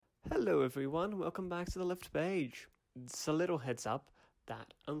Hello everyone, welcome back to the left page. It's a little heads up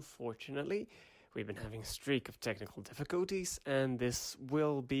that unfortunately we've been having a streak of technical difficulties and this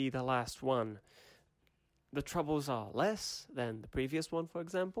will be the last one. The troubles are less than the previous one, for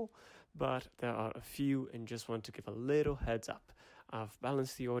example, but there are a few and just want to give a little heads up. I've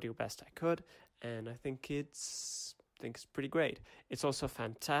balanced the audio best I could and I think it's pretty great. It's also a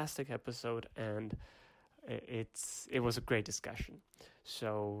fantastic episode and it was a great discussion.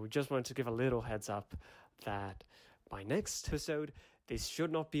 So just wanted to give a little heads up that by next episode, this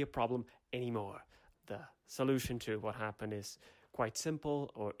should not be a problem anymore. The solution to what happened is quite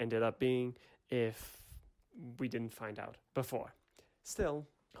simple, or ended up being, if we didn't find out before. Still,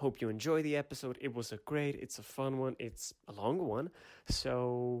 hope you enjoy the episode. It's a fun one, it's a longer one,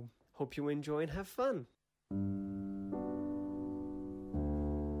 so hope you enjoy and have fun.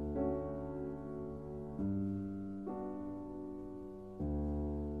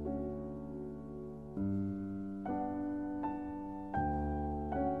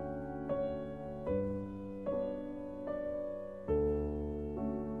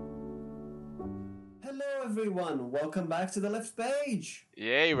 Everyone, welcome back to the left page.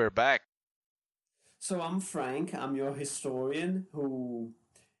 Yay, we're back. So I'm Frank, I'm your historian who,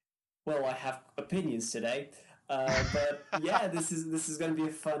 well, I have opinions today. But yeah, this is going to be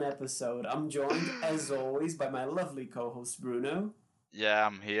a fun episode. I'm joined, as always, by my lovely co-host Bruno. Yeah,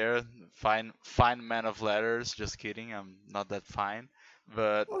 I'm here. Fine man of letters. Just kidding, I'm not that fine.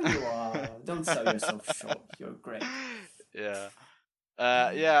 But oh, you are. Don't sell yourself short. You're great. Yeah.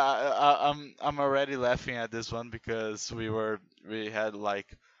 I'm already laughing at this one because we had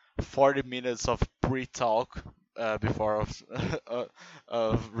like 40 minutes of pre-talk before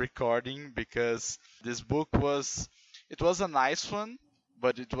of recording, because this book was a nice one,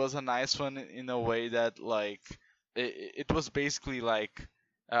 but it was a nice one in a way that like it was basically like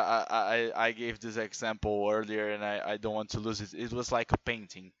I gave this example earlier and I don't want to lose it. It was like a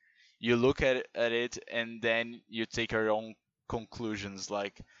painting. You look at it and then you take your own conclusions.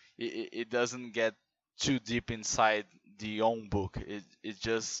 Like it doesn't get too deep inside the own book.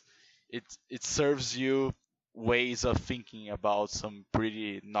 It serves you ways of thinking about some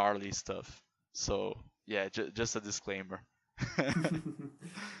pretty gnarly stuff. So yeah, just a disclaimer.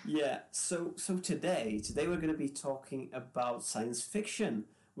 Yeah, so today we're going to be talking about science fiction,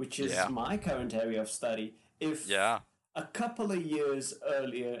 which is my current area of study. If a couple of years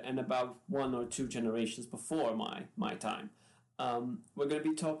earlier and about one or two generations before my time, we're going to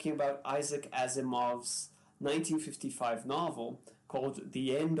be talking about Isaac Asimov's 1955 novel called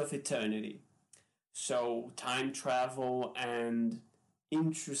The End of Eternity. So, time travel and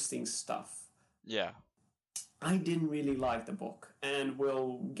interesting stuff. Yeah. I didn't really like the book, and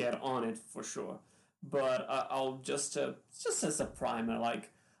we'll get on it for sure. But I'll just as a primer,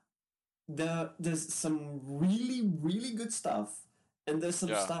 like there's some really really good stuff, and there's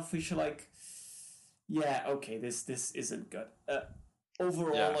some stuff which are like, yeah, okay, this isn't good.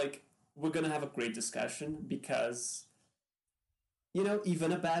 Overall, like, we're gonna have a great discussion because, you know,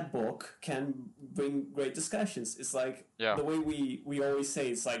 even a bad book can bring great discussions. It's like the way we always say,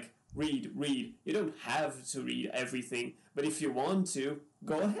 it's like, read. You don't have to read everything, but if you want to,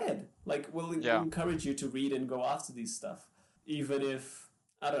 go ahead. Like, we'll encourage you to read and go after these stuff. Even if,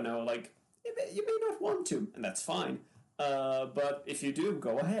 I don't know, like, you may not want to, and that's fine. But if you do,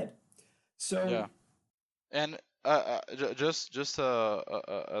 go ahead. So... Yeah. And just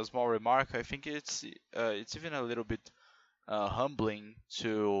a small remark. I think it's even a little bit humbling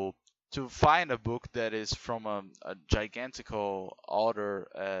to find a book that is from a gigantical author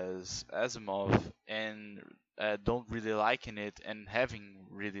as Asimov and don't really liking it and having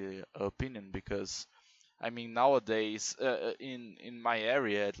really an opinion, because I mean nowadays in my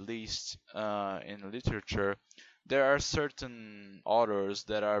area, at least in literature, there are certain authors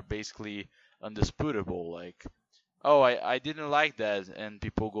that are basically undisputable. Like, oh, I didn't like that, and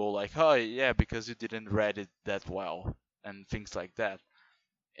people go like, oh yeah, because you didn't read it that well, and things like that.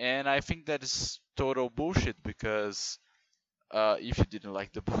 And I think that is total bullshit, because if you didn't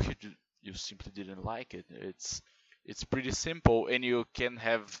like the book, you simply didn't like it. It's pretty simple, and you can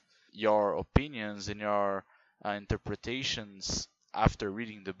have your opinions and your interpretations after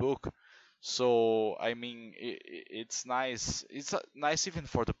reading the book. So I mean, it's nice. It's nice even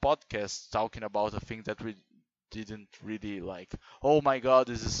for the podcast, talking about a thing that we didn't really like. Oh my god,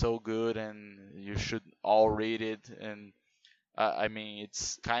 this is so good, and you should all read it. And I mean,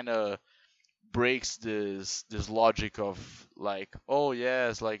 it's kind of breaks this logic of like, oh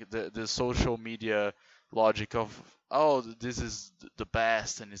yes, like the social media logic of, oh, this is the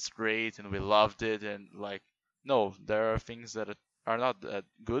best and it's great and we loved it, and like, no, there are things that are not that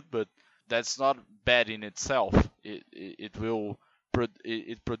good, but that's not bad in itself. It will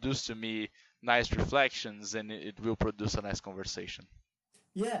it produce to me nice reflections, and it will produce a nice conversation.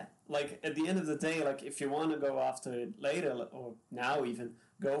 Yeah, like at the end of the day, like if you want to go after it later or now even,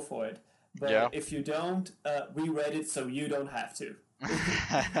 go for it. But Yeah. if you don't, we read it so you don't have to.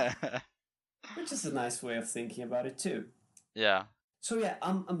 Which is a nice way of thinking about it too. Yeah. So yeah,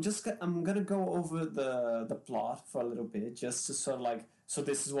 I'm gonna go over the plot for a little bit just to sort of like, so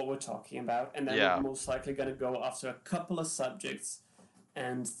this is what we're talking about, and then we're Yeah. most likely gonna go after a couple of subjects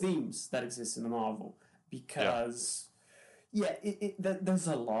and themes that exist in the novel because there's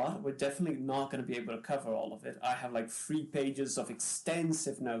a lot. We're definitely not going to be able to cover all of it. I have like 3 pages of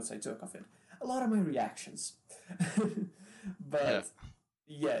extensive notes I took of it. A lot of my reactions, but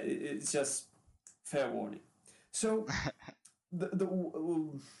it's just fair warning. So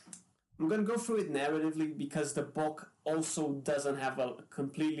I'm going to go through it narratively because the book also doesn't have a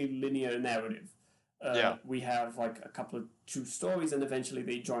completely linear narrative. We have like a couple of two stories, and eventually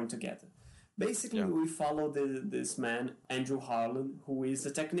they join together. Basically, we follow this man, Andrew Harlan, who is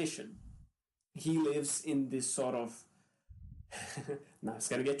a technician. He lives in this sort of now it's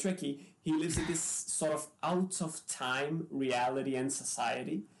gonna get tricky. He lives in this sort of out of time reality and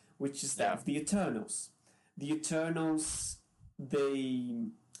society, which is that of the Eternals. The Eternals,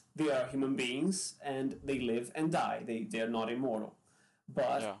 they are human beings and they live and die. They are not immortal,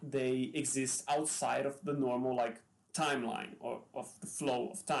 but they exist outside of the normal like timeline or of the flow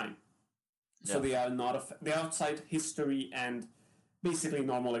of time. So they are not they're outside history and basically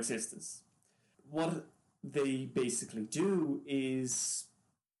normal existence. What they basically do is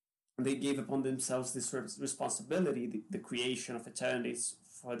they gave upon themselves this responsibility, the creation of eternities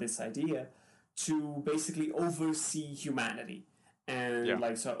for this idea, to basically oversee humanity. And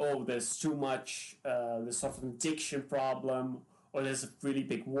like, so, oh, there's too much, there's sort of an addiction problem, or there's a really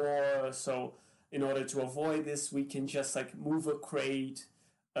big war. So in order to avoid this, we can just like move a crate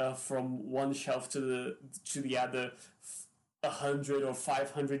from one shelf to the other 100 or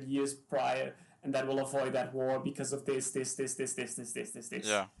 500 years prior, and that will avoid that war because of this.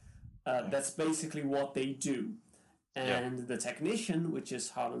 That's basically what they do. And the technician, which is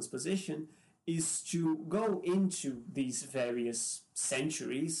Harlan's position, is to go into these various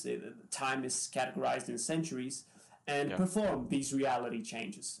centuries. Time is categorized in centuries, and perform these reality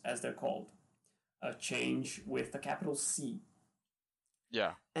changes, as they're called. A change with a capital C.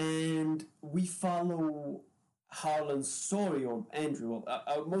 Yeah. And we follow Harlan's story, or Andrew.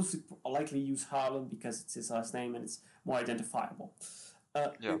 I'll mostly likely use Harlan because it's his last name and it's more identifiable.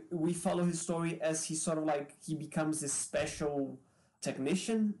 We follow his story as he sort of like, he becomes this special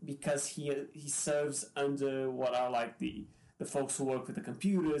technician because he serves under what are like the folks who work with the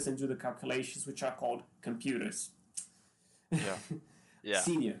computers and do the calculations, which are called computers.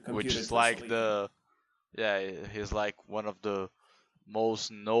 Senior computers. Which is like he's like one of the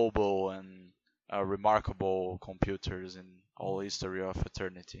most noble and remarkable computers in all history of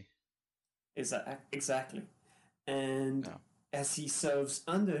eternity. Exactly. And as he serves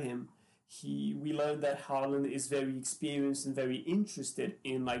under him, we learn that Harlan is very experienced and very interested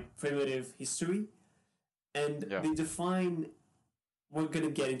in like primitive history. And they define, we're going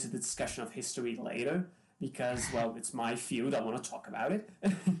to get into the discussion of history later because, well, it's my field, I want to talk about it.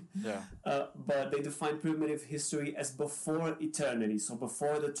 But they define primitive history as before eternity, so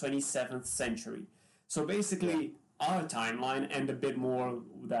before the 27th century. So basically our timeline and a bit more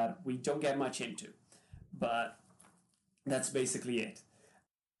that we don't get much into. But that's basically it.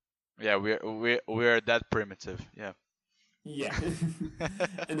 Yeah, we're that primitive. Yeah.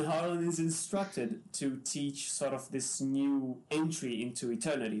 And Harlan is instructed to teach sort of this new entry into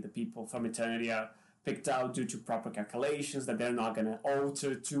eternity. The people from eternity are picked out due to proper calculations that they're not going to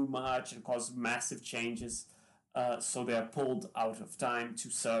alter too much and cause massive changes. So they are pulled out of time to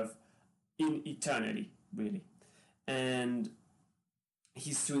serve in eternity, really. And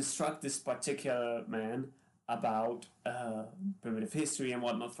he's to instruct this particular man about primitive history and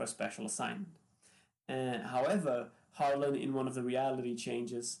whatnot for a special assignment. However, Harlan, in one of the reality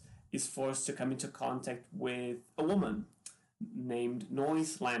changes, is forced to come into contact with a woman named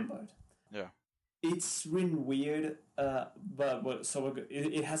Noyce Lambert. It's written weird, but so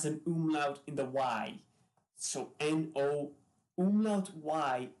it has an umlaut in the Y. So N-O umlaut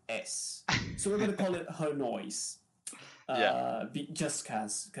Y-S. So we're going to call it her Noyce. Just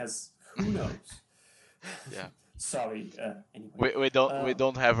because who knows? Sorry. Anyway, we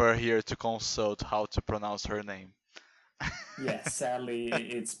don't have her here to consult how to pronounce her name. Sadly,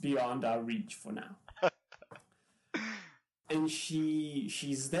 it's beyond our reach for now. and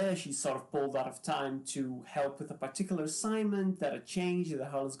she's there. She's sort of pulled out of time to help with a particular assignment that a change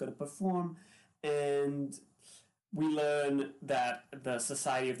that Harlan's going to perform, and we learn that the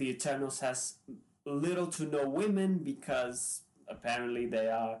Society of the Eternals has little to no women because apparently they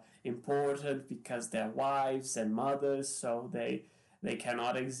are important because they're wives and mothers, so they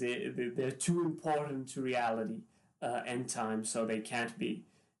cannot exist. They're too important to reality and time, so they can't be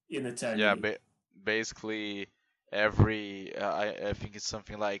in Yeah, eternity. basically every I think it's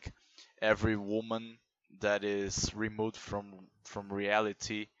something like every woman that is removed from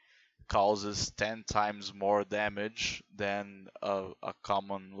reality causes 10 times more damage than a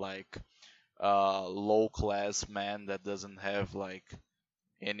common like low class man that doesn't have like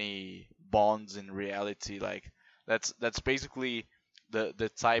any bonds in reality. Like that's basically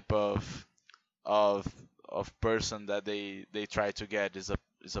the type of of person that they try to get is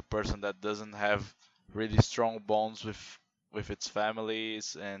a person that doesn't have really strong bonds with its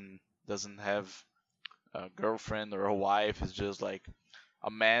families and doesn't have a girlfriend or a wife. It's just like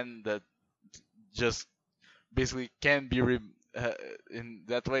a man that just basically can be uh, in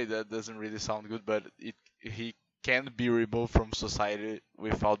that way. That doesn't really sound good, but he can be removed from society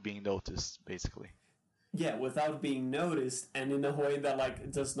without being noticed, basically. Yeah, without being noticed, and in a way that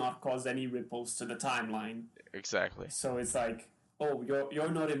like does not cause any ripples to the timeline. Exactly. So it's like, oh,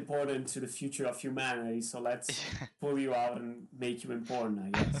 you're not important to the future of humanity, so let's pull you out and make you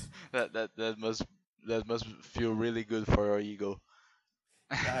important, I guess. That must feel really good for your ego.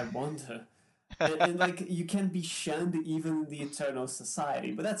 I wonder. And like you can be shunned even in the Eternal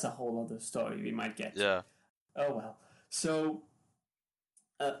Society, but that's a whole other story we might get to. Yeah. Oh well. So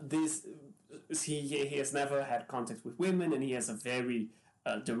this he has never had contact with women, and he has a very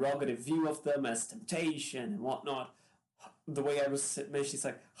derogative view of them as temptation and whatnot. The way I was mentioning, it's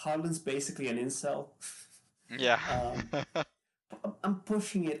like Harlan's basically an incel. Yeah. I'm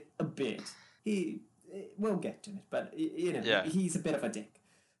pushing it a bit. We'll get to it, but you know, Yeah. he's a bit of a dick.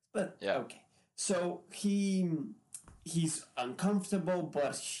 But Yeah. okay, so he's uncomfortable,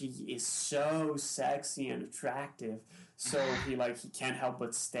 but she is so sexy and attractive. So he can't help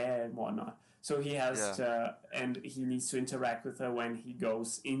but stare and whatnot. So he has Yeah. to, and he needs to interact with her when he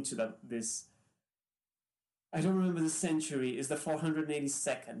goes into this. I don't remember the century. Is the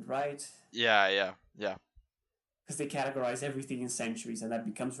 482nd, right? Yeah. Yeah. Yeah. Because they categorize everything in centuries, and that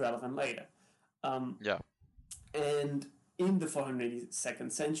becomes relevant later. Yeah. And in the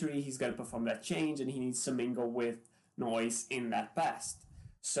 482nd century, he's going to perform that change, and he needs to mingle with noise in that past.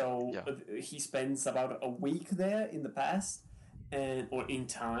 So Yeah. he spends about a week there in the past, or in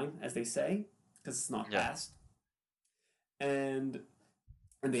time, as they say, because it's not Yeah. past. And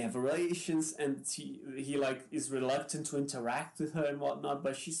they have relations, and he like is reluctant to interact with her and whatnot,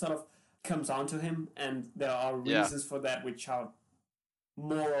 but she sort of comes onto him, and there are Yeah. reasons for that which are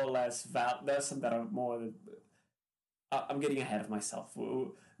more or less valid. There's some that are more. I'm getting ahead of myself.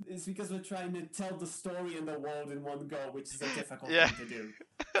 It's because we're trying to tell the story and the world in one go, which is a difficult Yeah. thing to do.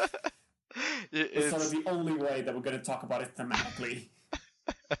 It's sort of the only way that we're going to talk about it thematically.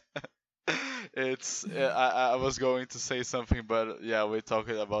 it's I was going to say something, but yeah, we'll talk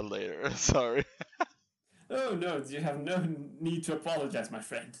it about later. Sorry. Oh no, you have no need to apologize, my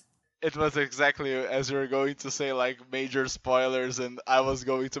friend. It was exactly as you were going to say like major spoilers, and I was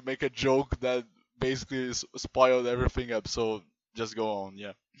going to make a joke that basically spoiled everything up. So just go on,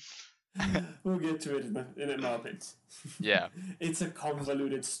 yeah. We'll get to it in a moment. Yeah. It's a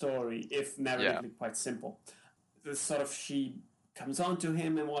convoluted story, if narratively quite simple. The sort of she comes on to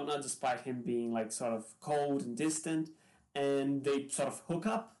him and whatnot, despite him being like sort of cold and distant, and they sort of hook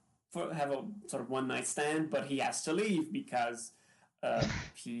up have a sort of one night stand, but he has to leave because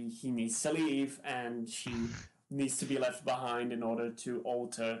he needs to leave, and she needs to be left behind in order to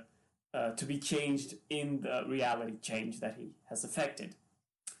alter, to be changed in the reality change that he has affected.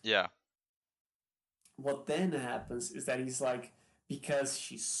 Yeah. What then happens is that he's like, because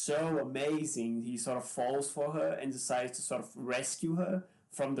she's so amazing, he sort of falls for her and decides to sort of rescue her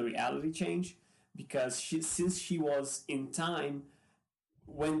from the reality change, because since she was in time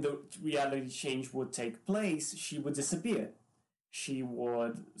when the reality change would take place, she would disappear. She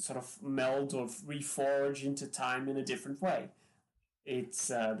would sort of meld or reforge into time in a different way. It's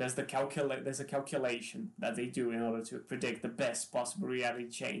there's a calculation that they do in order to predict the best possible reality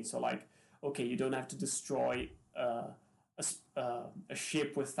change. So like, okay, you don't have to destroy a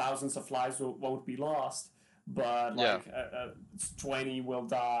ship with thousands of lives won't be lost, but like 20 will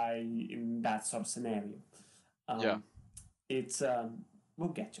die in that sort of scenario. It's we'll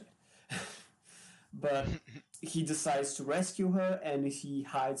get to it. But he decides to rescue her, and he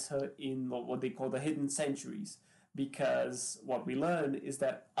hides her in what they call the hidden centuries, because what we learn is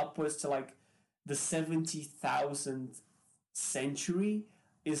that upwards to like the 70,000th century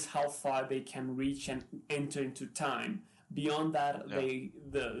is how far they can reach and enter into time. Beyond that, Yeah.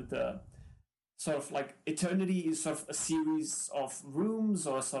 the sort of like eternity is sort of a series of rooms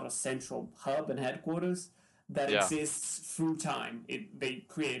or a sort of central hub and headquarters that Yeah. exists through time. They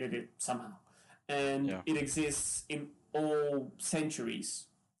created it somehow, and Yeah. it exists in all centuries.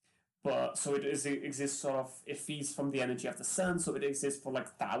 But so it exists sort of, it feeds from the energy of the sun, so it exists for like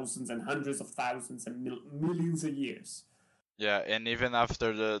thousands and hundreds of thousands and millions of years. Yeah, and even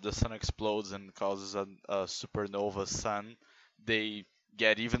after the sun explodes and causes a supernova sun, they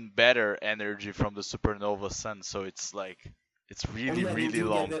get even better energy from the supernova sun. So it's like it's Oh really yeah, they really do get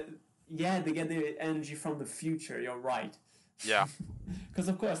long. the, yeah, they get the energy from the future. You're right. Yeah, Because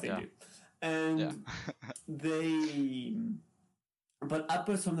of course they yeah, do. yeah, And they, but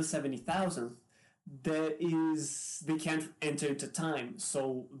upwards from the 70,000, they can't enter into time,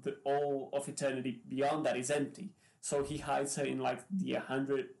 so all of eternity beyond that is empty. So he hides her in like the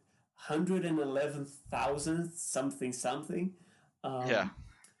 111,000th something something, yeah,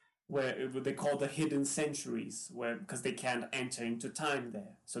 where they call the hidden centuries, where because they can't enter into time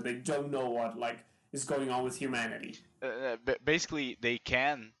there, so they don't know what like is going on with humanity. basically they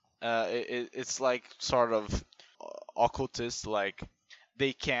can. It's like sort of occultist. Like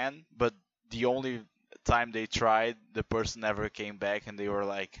they can, but the only time they tried, the person never came back, and they were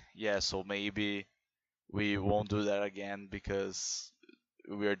like, yeah, so maybe we won't do that again because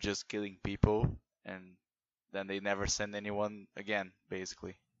we are just killing people, and then they never send anyone again,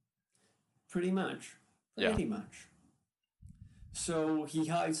 basically. Pretty much, Yeah. pretty much. So he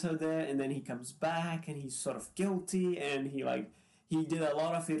hides her there, and then he comes back, and he's sort of guilty, and he did a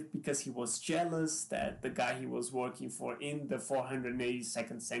lot of it because he was jealous that the guy he was working for in the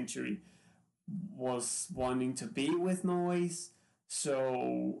 482nd century was wanting to be with Noise.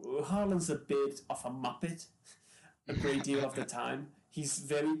 So Harlan's a bit of a muppet a great deal of the time. He's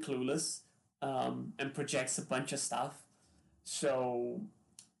very clueless, and projects a bunch of stuff. So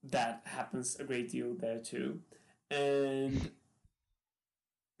that happens a great deal there too. And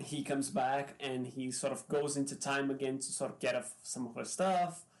he comes back and he sort of goes into time again to sort of get some of her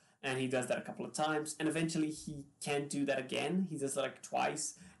stuff, and he does that a couple of times, and eventually he can't do that again. He does that like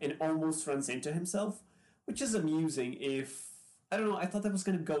twice and almost runs into himself, which is amusing. If I don't know, I thought that was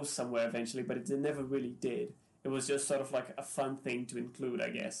going to go somewhere eventually, but it never really did. It was just sort of like a fun thing to include, I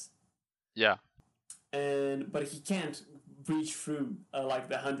guess. Yeah. But he can't breach through like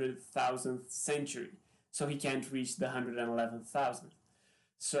the 100,000th century, so he can't reach the 111,000th.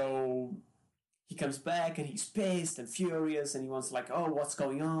 So he comes back and he's pissed and furious, and he wants like, oh, what's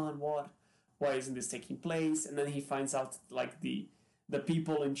going on? Why isn't this taking place? And then he finds out like the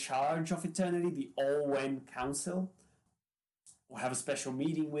people in charge of eternity, the All When Council, will have a special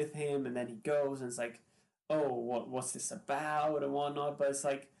meeting with him, and then he goes and it's like, oh, what's this about and whatnot. But it's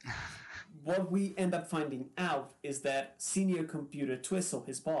like, what we end up finding out is that Senior Computer Twistle,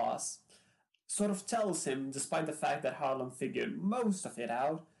 his boss, sort of tells him, despite the fact that Harlan figured most of it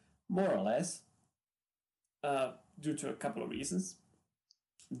out, more or less, due to a couple of reasons,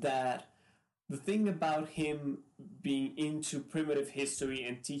 that the thing about him being into primitive history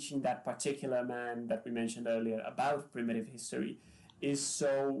and teaching that particular man that we mentioned earlier about primitive history is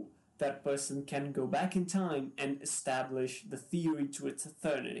so that person can go back in time and establish the theory to its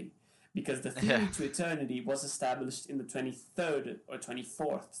eternity. Because the theory to eternity was established in the 23rd or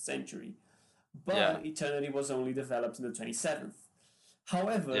 24th century, but eternity was only developed in the 27th.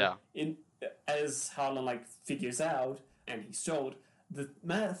 However, as Harlan like figures out, and he's told, the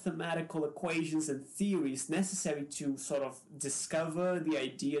mathematical equations and theories necessary to sort of discover the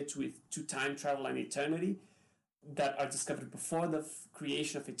idea to time travel and eternity that are discovered before the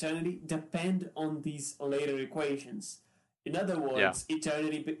creation of eternity depend on these later equations. In other words,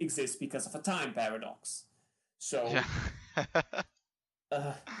 eternity exists because of a time paradox. So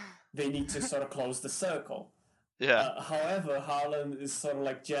they need to sort of close the circle. However, Harlan is sort of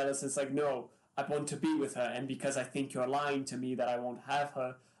like jealous. It's like, no, I want to be with her, and because I think you're lying to me that I won't have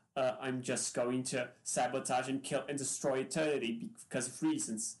her, I'm just going to sabotage and kill and destroy eternity because of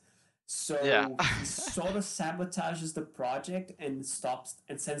reasons. So he sort of sabotages the project and stops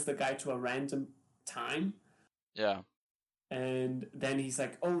and sends the guy to a random time. Yeah. And then he's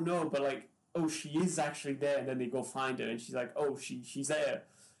like, oh no, but like, oh, she is actually there. And then they go find her, and she's like, oh, she's there.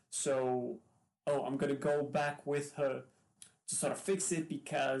 So, oh, I'm going to go back with her to sort of fix it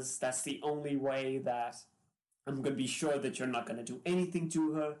because that's the only way that I'm going to be sure that you're not going to do anything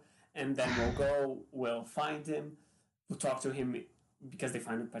to her. And then we'll find him, we'll talk to him because they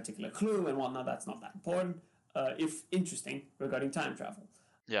find a particular clue and whatnot. That's not that important. if interesting, regarding time travel.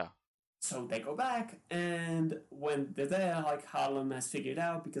 Yeah. So they go back, and when they're there, like Harlem has figured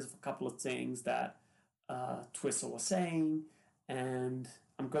out because of a couple of things that Twistle was saying, and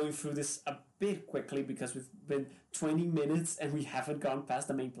I'm going through this a bit quickly because we've been 20 minutes and we haven't gone past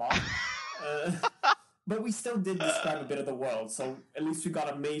the main plot. Uh, but we still did describe a bit of the world, so at least we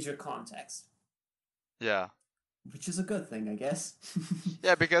got a major context. Yeah. Which is a good thing, I guess.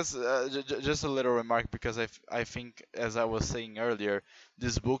 Yeah, because just a little remark, because I think, as I was saying earlier,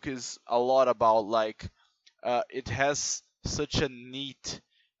 this book is a lot about like it has such a neat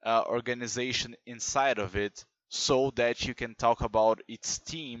organization inside of it, so that you can talk about its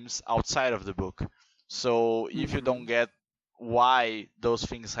themes outside of the book. So if you don't get why those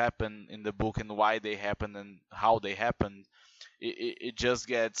things happen in the book and why they happen and how they happen, it just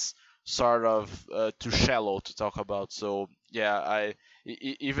gets sort of too shallow to talk about. So yeah,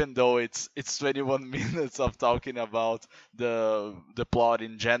 even though it's 21 minutes of talking about the plot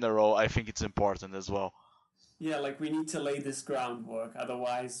in general, I think it's important as well. Yeah, like we need to lay this groundwork,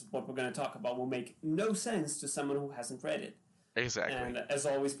 otherwise, what we're going to talk about will make no sense to someone who hasn't read it. Exactly. And as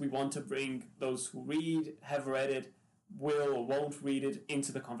always, we want to bring those who read, have read it, will or won't read it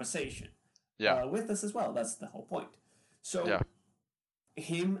into the conversation. Yeah. With us as well. That's the whole point. So, Yeah.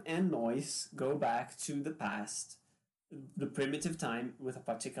 him and Noyce go back to the past, the primitive time, with a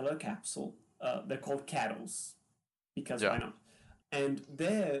particular capsule. They're called cattles, because why not? And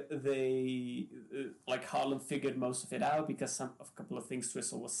there, they, like Harlem figured most of it out because a couple of things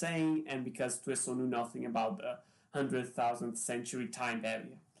Twistle was saying, and because Twistle knew nothing about the 100,000th century time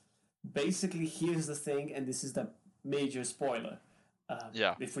area. Basically, here's the thing, and this is the major spoiler.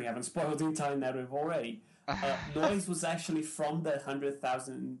 If we haven't spoiled the entire narrative already. Noyce was actually from the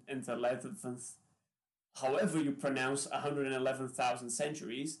 111th, however you pronounce 111,000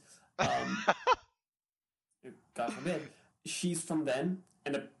 centuries. God forbid. She's from then,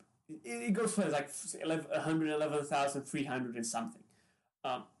 and it goes for like 111,300 and something.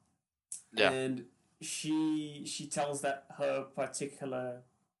 And she tells that her particular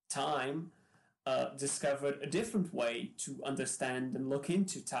time discovered a different way to understand and look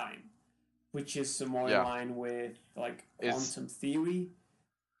into time, which is more in line with like quantum theory.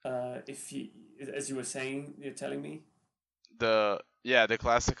 If you, as you were saying, you're telling me the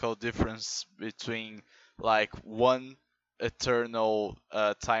classical difference between like one eternal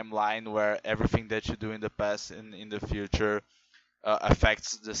timeline where everything that you do in the past and in the future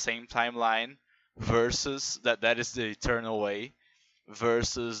affects the same timeline, versus that is the eternal way,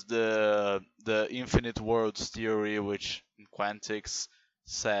 versus the infinite worlds theory, which in quantics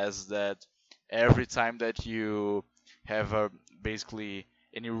says that every time that you have a basically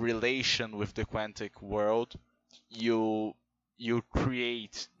any relation with the quantic world, you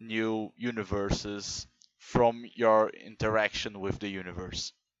create new universes from your interaction with the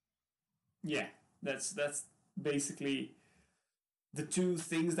universe. Yeah, that's basically the two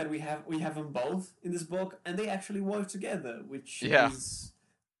things that we have them both in this book, and they actually work together, which is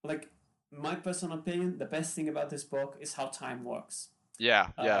like my personal opinion. The best thing about this book is how time works.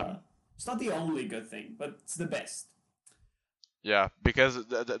 It's not the only good thing, but it's the best. Yeah, because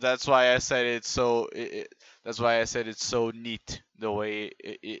that's why I said it's so. That's why I said it's so neat the way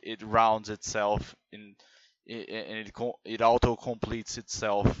it rounds itself and it auto completes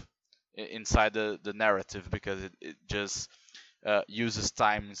itself inside the narrative, because it just uses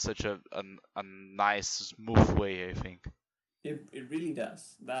time in such a nice, smooth way, I think. It really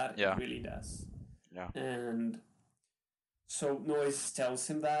does. It really does. Yeah. And so Noyce tells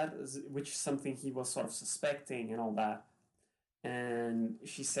him that, which is something he was sort of suspecting and all that. And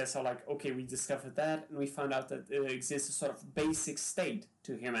she says, "Oh, like, okay, we discovered that, and we found out that there exists a sort of basic state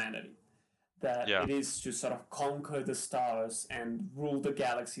to humanity. That it is to sort of conquer the stars and rule the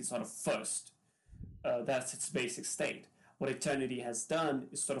galaxy sort of first. That's its basic state. What eternity has done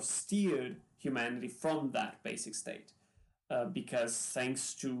is sort of steered humanity from that basic state. Because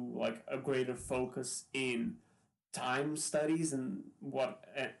thanks to like a greater focus in time studies and what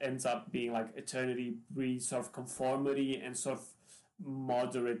ends up being like eternity breeds sort of conformity and sort of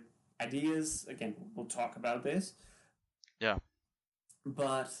moderate ideas. Again, we'll talk about this.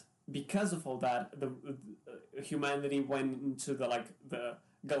 But because of all that, the humanity went into the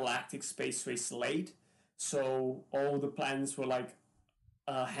galactic space race late, so all the planets were like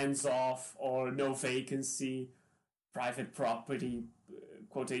hands off or no vacancy, private property,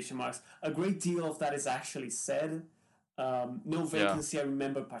 quotation marks. A great deal of that is actually said. No vacancy, I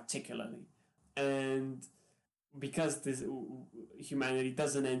remember particularly. And because this humanity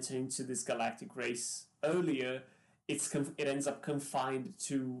doesn't enter into this galactic race earlier, it ends up confined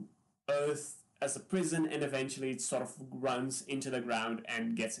to Earth as a prison, and eventually it sort of runs into the ground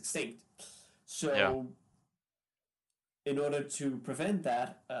and gets extinct. Yeah. So, in order to prevent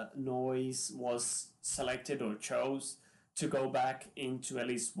that, Noise was selected or chose to go back into at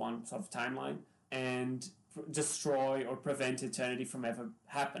least one sort of timeline and destroy or prevent eternity from ever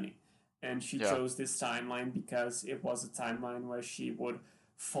happening. And she Yeah. chose this timeline because it was a timeline where she would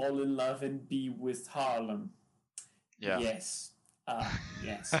fall in love and be with Harlem. Yeah. Yes.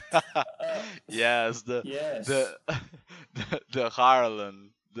 Yes. Yes, Yes. the the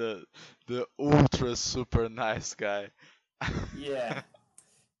Harlan, the ultra super nice guy. Yeah.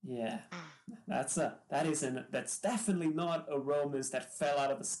 Yeah. That's definitely not a romance that fell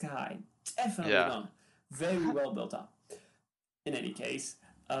out of the sky. Definitely Yeah. not. Very well built up. In any case,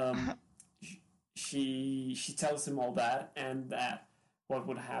 um, she tells him all that, and that what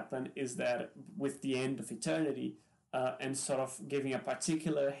would happen is that with the end of eternity, and sort of giving a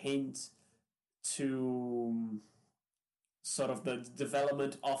particular hint to sort of the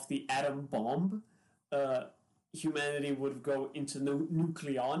development of the atom bomb, uh, humanity would go into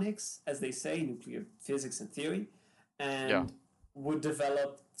nucleonics, as they say, nuclear physics and theory, Yeah. and would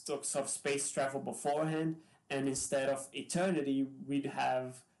develop sort of space travel beforehand. And instead of eternity, we'd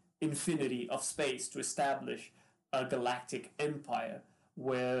have infinity of space to establish a galactic empire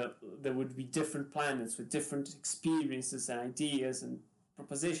where there would be different planets with different experiences and ideas and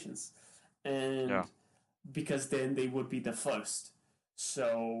propositions. Yeah. And because then they would be the first.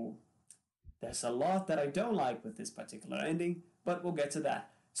 So there's a lot that I don't like with this particular ending, but we'll get to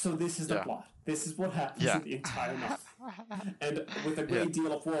that. So this is the Yeah. plot. This is what happens Yeah. in the entire novel. And with a Yeah. great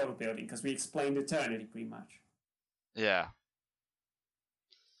deal of world building, because we explained eternity pretty much. Yeah.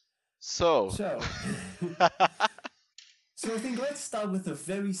 So. So, so I think let's start with a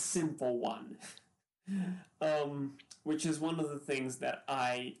very simple one, which is one of the things that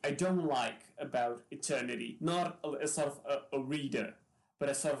I don't like about eternity. Not a sort of a reader, but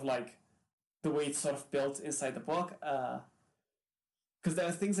a sort of like the way it's sort of built inside the book. Because there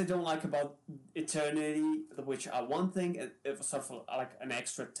are things I don't like about eternity, which are one thing, it sort of like an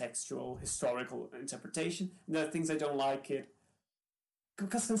extra textual historical interpretation. And there are things I don't like it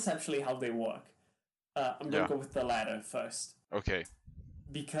because conceptually how they work. I'm going Yeah. to go with the latter first. Okay.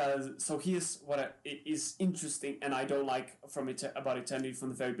 Because so here's what is interesting, and I don't like from about eternity from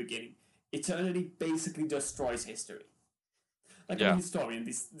the very beginning. Eternity basically destroys history. Like I'm a Yeah. historian.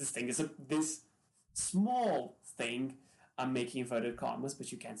 This thing is this small thing. I'm making inverted commas,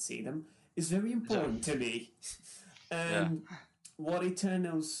 but you can't see them. Is very important to me. And what the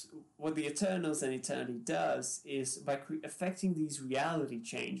Eternals and Eternity does is by affecting these reality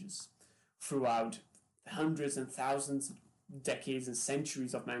changes throughout hundreds and thousands, decades and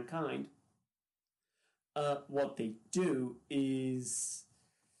centuries of mankind. What they do is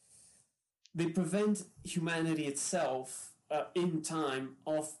they prevent humanity itself in time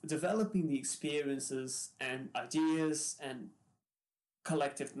of developing the experiences and ideas and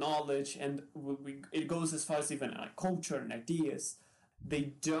collective knowledge, and it goes as far as even like culture and ideas.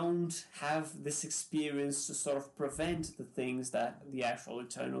 They don't have this experience to sort of prevent the things that the actual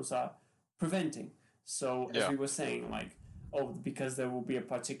Eternals are preventing. So as we were saying, like, oh, because there will be a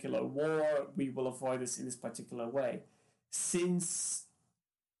particular war, we will avoid this in this particular way. Since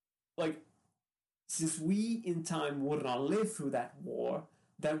we in time would not live through that war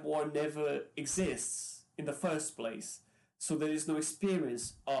never exists in the first place. So there is no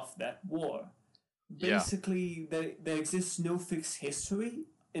experience of that war. Basically, there exists no fixed history.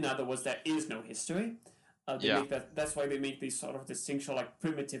 In other words, there is no history. That's why they make this sort of distinction like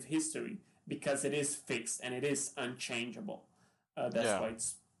primitive history, because it is fixed and it is unchangeable. That's why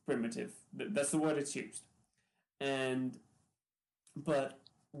it's primitive. That's the word it's used. But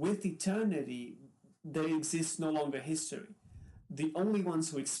with eternity, there exists no longer history. The only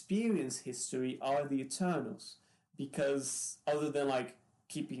ones who experience history are the Eternals, because other than like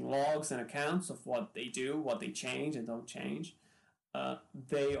keeping logs and accounts of what they do, what they change and don't change,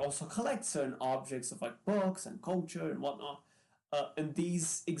 they also collect certain objects of like books and culture and whatnot, and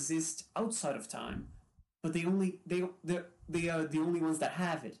these exist outside of time, but they are the only ones that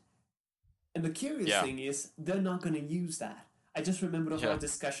have it. And the curious thing is they're not going to use that. I just remembered the whole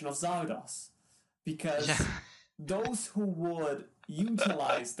discussion of Zardos, because those who would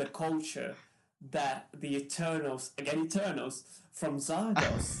utilize the culture that the Eternals, again Eternals, from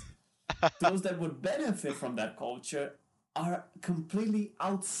Zardos, those that would benefit from that culture are completely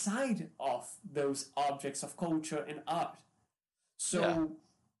outside of those objects of culture and art. So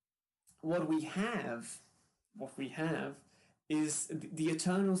what we have is the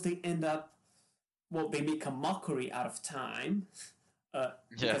Eternals, they end up, well, they make a mockery out of time,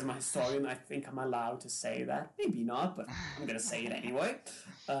 Because I'm a historian, I think I'm allowed to say that. Maybe not, but I'm going to say it anyway,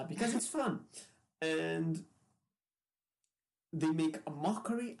 because it's fun. And they make a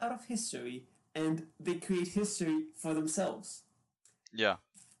mockery out of history, and they create history for themselves. Yeah.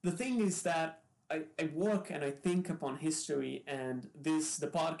 The thing is that I work and I think upon history, and the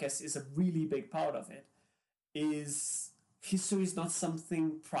podcast is a really big part of it. Is history is not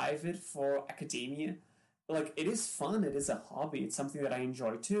something private for academia. Like, it is fun, it is a hobby, it's something that I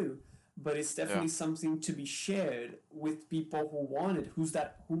enjoy too, but it's Yeah. definitely something to be shared with people who want it,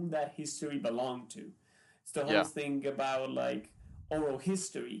 whom that history belonged to. It's the whole Yeah. thing about like oral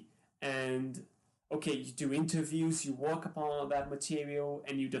history, and okay, you do interviews, you work upon that material,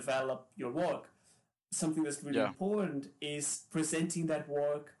 and you develop your work. Something that's really Yeah. important is presenting that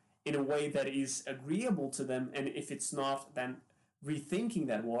work in a way that is agreeable to them, and if it's not, then rethinking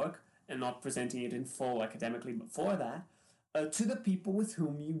that work and not presenting it in full academically before that, to the people with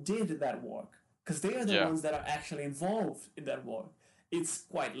whom you did that work, because they are the Yeah. ones that are actually involved in that work. It's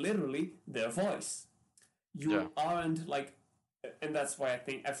quite literally their voice. Yeah. You aren't like, and that's why I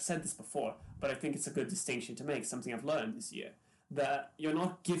think I've said this before, but I think it's a good distinction to make, something I've learned this year, that you're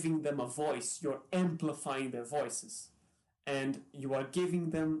not giving them a voice, you're amplifying their voices, and you are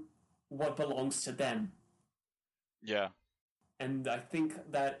giving them what belongs to them. Yeah. And I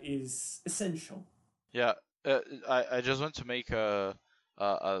think that is essential. Yeah. I just want to make a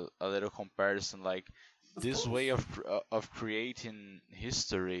little comparison. Like, Of this way course. of creating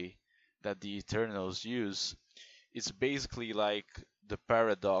history that the Eternals use, it's basically like the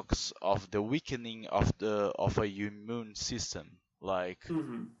paradox of the weakening of a immune system, like,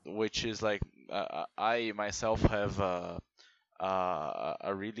 Mm-hmm. which is like, I myself have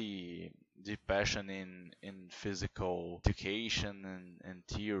a really deep passion in physical education and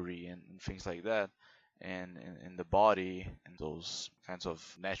theory and things like that, and in the body and those kinds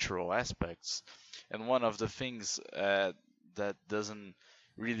of natural aspects. And one of the things that doesn't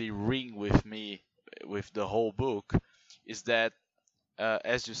really ring with me with the whole book is that,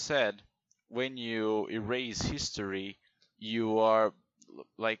 as you said, when you erase history, you are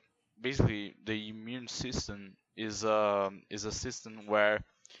like, basically the immune system is a system where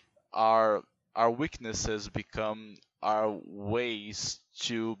our our weaknesses become our ways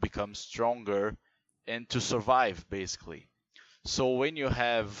to become stronger and to survive, basically. So when you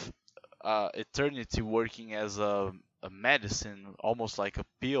have eternity working as a medicine, almost like a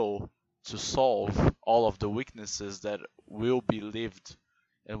pill to solve all of the weaknesses that will be lived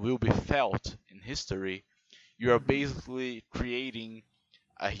and will be felt in history, you are Mm-hmm. basically creating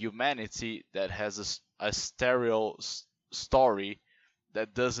a humanity that has a sterile story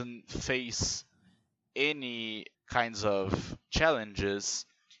that doesn't face any kinds of challenges,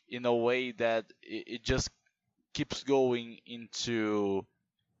 in a way that it just keeps going into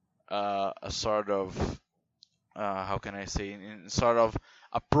a sort of, how can I say, in sort of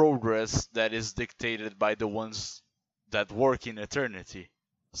a progress that is dictated by the ones that work in eternity.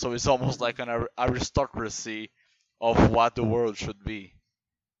 So it's almost Mm-hmm. like an aristocracy of what the world should be,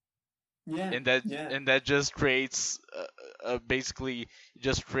 Yeah, and that yeah, and that just creates, basically,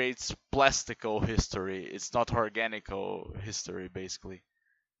 just creates plastical history. It's not organical history, basically.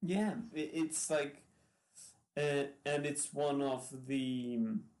 yeah. It's like, and it's one of the.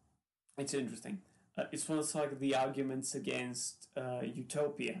 It's interesting. It's one of like the arguments against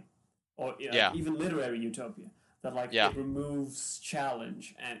utopia, or like Yeah. even literary utopia. That like Yeah. it removes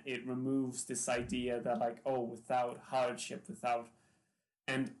challenge, and it removes this idea that like, oh, without hardship, without,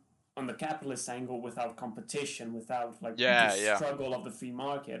 and on the capitalist angle, without competition, without like the Yeah. Yeah. struggle of the free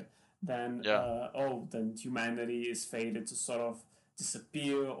market, then Yeah. then humanity is fated to sort of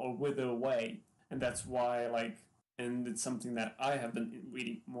disappear or wither away. And that's why like, and it's something that I have been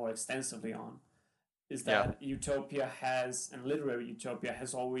reading more extensively on, is Yeah. that utopia has, and literary utopia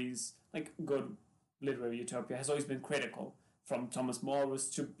has always, like good literary utopia has always been critical, from Thomas Morris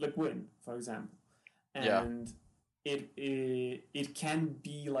to Le Guin, for example. Yeah. And it can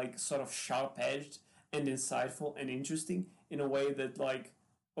be like sort of sharp edged and insightful and interesting in a way that like,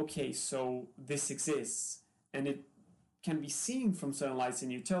 okay, so this exists, and it can be seen from certain lights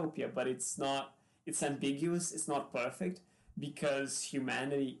in utopia, but it's not, it's ambiguous, it's not perfect, because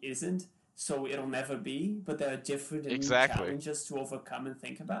humanity isn't, so it'll never be, but there are different and new Exactly. challenges to overcome and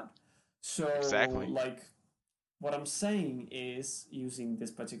think about. So Exactly. like, what I'm saying is, using this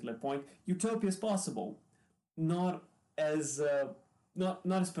particular point, utopia is possible, not as not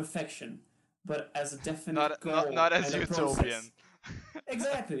as perfection, but as a definite Not goal as and a process. utopian.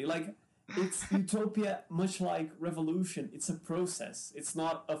 Exactly, like it's utopia, much like revolution. It's a process. It's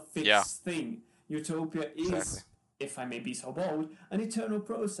not a Yeah. fixed thing. Utopia Exactly. if I may be so bold, an eternal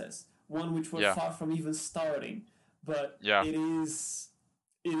process, one which we're Yeah. far from even starting. But Yeah. it is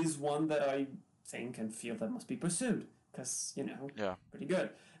one that I think and feel that must be pursued because Yeah. pretty good.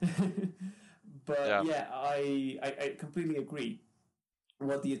 But Yeah. yeah, I completely agree.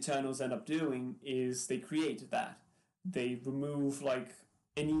 What the Eternals end up doing is they create that. They remove like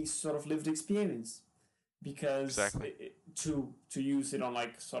any sort of lived experience because Exactly. to use it on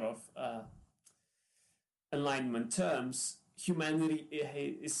like sort of alignment terms, humanity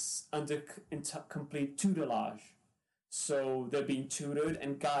is under complete tutelage. So they're being tutored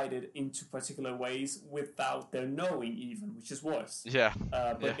and guided into particular ways without their knowing, even, which is worse. Yeah.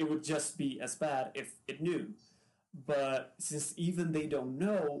 But Yeah. it would just be as bad if it knew. But since even they don't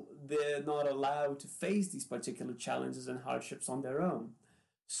know, they're not allowed to face these particular challenges and hardships on their own.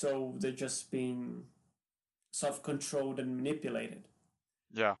 So they're just being self controlled and manipulated.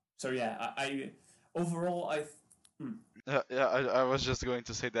 Yeah. So yeah, I overall Yeah, I was just going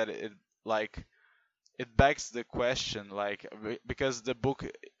to say that it like it begs the question like because the book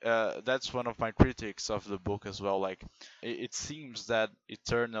that's one of my critics of the book as well, like it seems that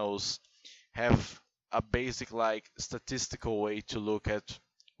Eternals have a basic like statistical way to look at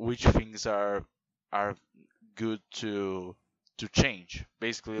which things are good to change.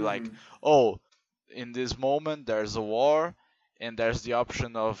 Basically, like, oh, in this moment there's a war, and there's the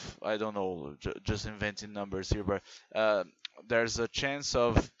option of, I don't know, just inventing numbers here, but there's a chance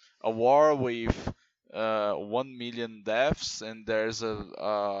of a war with 1 million deaths, and there's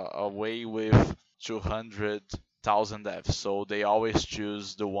a way with 200,000 deaths. So they always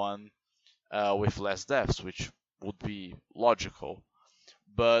choose the one with less deaths, which would be logical.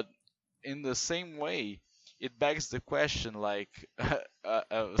 But in the same way, it begs the question, like,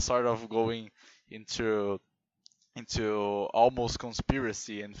 sort of going into almost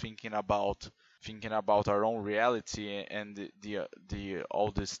conspiracy and thinking about our own reality and the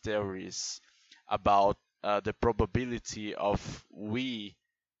all these theories about the probability of we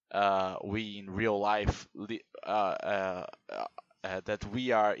in real life that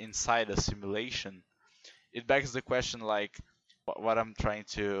we are inside a simulation. It begs the question, like, what I'm trying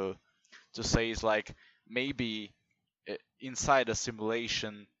to say is like, maybe inside a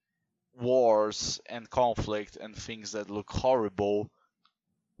simulation, wars and conflict and things that look horrible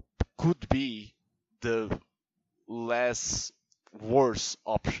could be the less worse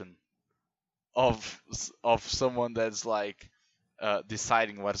option of someone that's like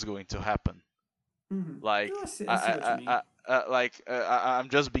deciding what's going to happen. Like, no, I see what you mean. I'm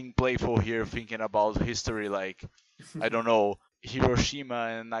just being playful here, thinking about history. Like, I don't know,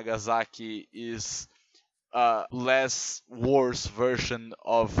 Hiroshima and Nagasaki is a less worse version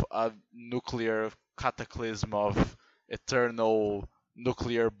of a nuclear cataclysm of eternal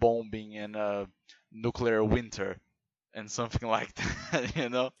nuclear bombing and a nuclear winter and something like that, you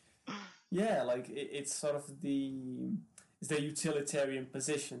know? Yeah, like it's sort of it's the utilitarian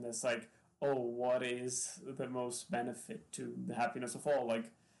position that's like, oh, what is the most benefit to the happiness of all?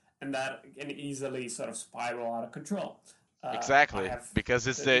 Like, and that can easily sort of spiral out of control. I Exactly, have because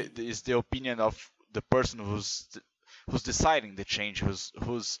it's the opinion of the person who's deciding the change,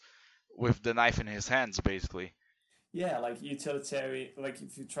 who's with the knife in his hands, basically. yeah, like utilitarian. Like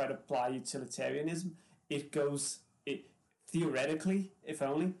if you try to apply utilitarianism, it theoretically, if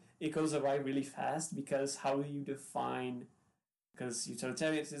only, it goes awry really fast because how do you define? Because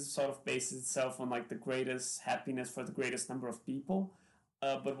utilitarianism sort of bases itself on like the greatest happiness for the greatest number of people.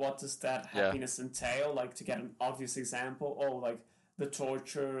 But what does that Yeah, happiness entail? Like to get an obvious example, oh, like the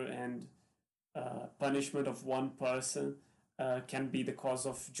torture and punishment of one person can be the cause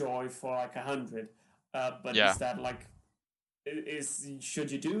of joy for like 100. But yeah, is that like is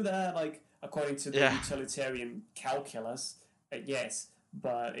should you do that like according to the yeah, utilitarian calculus? Yes,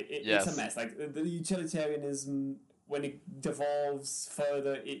 but it's a yes, mess. Like the utilitarianism when it devolves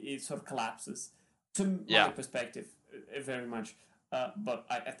further, it sort of collapses. To my yeah, perspective, very much. But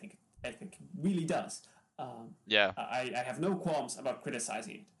I think it really does. yeah, I have no qualms about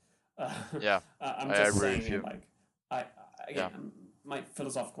criticizing it. Uh, yeah. I'm I just agree saying with it you. like I again Yeah, my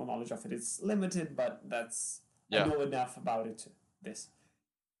philosophical knowledge of it is limited, but that's I yeah, know enough about it to this.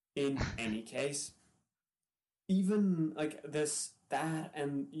 In any case, even like this that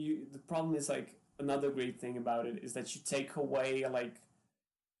and you the problem is like another great thing about it is that you take away like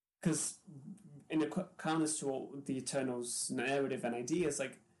because in the counter to all the Eternals narrative and ideas,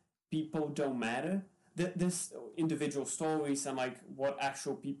 like people don't matter. This individual stories and like what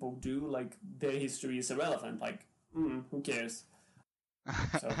actual people do, like their history is irrelevant. Like, who cares?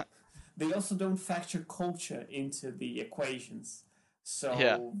 So they also don't factor culture into the equations.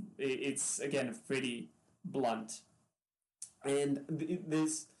 yeah, So it's again pretty blunt. And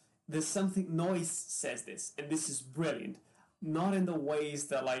there's something Noise says this, and this is brilliant. Not in the ways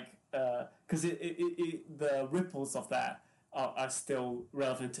that like because the ripples of that are still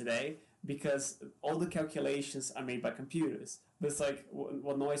relevant today because all the calculations are made by computers. But it's like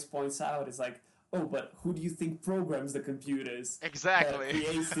what Noise points out is like, oh, but who do you think programs the computers that Exactly.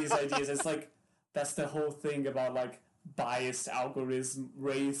 creates these ideas? It's like that's the whole thing about like biased algorithm,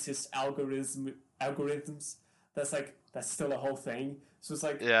 racist algorithms. That's still a whole thing. So it's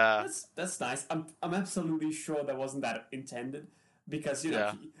like Yeah. that's nice. I'm absolutely sure that wasn't that intended because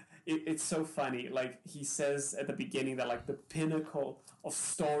Yeah. it's so funny. Like he says at the beginning that like the pinnacle of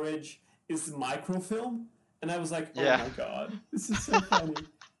storage is microfilm, and I was like, oh Yeah. my god, this is so funny.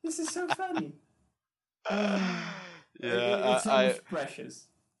 This is so funny. Uh, Yeah, it's almost precious.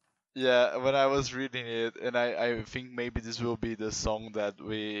 yeah, when I was reading it, and I think maybe this will be the song that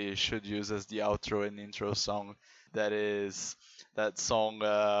we should use as the outro and intro song. That is that song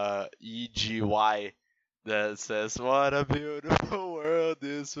EGY that says, "What a beautiful world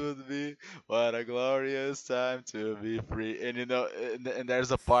this would be, what a glorious time to be free." And and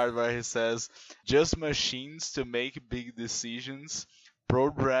there's a part where he says, "Just machines to make big decisions,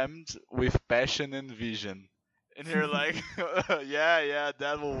 programmed with passion and vision." And you're like, yeah, yeah,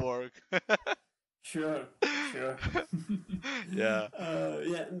 that will work. Sure, sure. Yeah,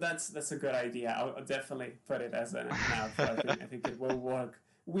 Yeah, that's a good idea. I'll definitely put it as an outro. I think it will work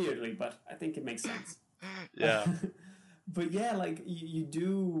weirdly, but I think it makes sense. yeah, But yeah, like you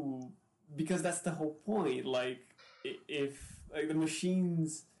do because that's the whole point. Like if like the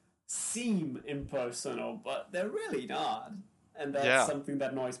machines seem impersonal, but they're really not, and that's yeah, something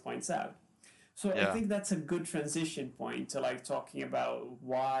that Noise points out. So I yeah, think that's a good transition point to like talking about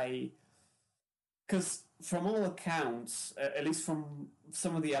why, because from all accounts, at least from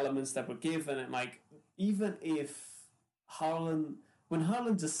some of the elements that were given, and like even if Harlan, when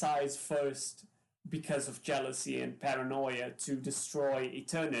Harlan decides first because of jealousy and paranoia to destroy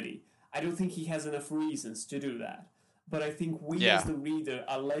eternity, I don't think he has enough reasons to do that. But I think we as yeah, the reader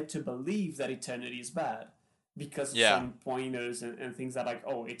are led to believe that eternity is bad because of yeah, some pointers and things that like,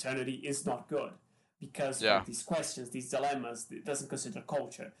 oh, eternity is not good because of yeah, like these questions, these dilemmas. It doesn't consider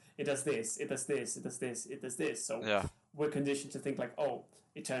culture. It does this. It does this. It does this. It does this. So yeah, we're conditioned to think like, oh,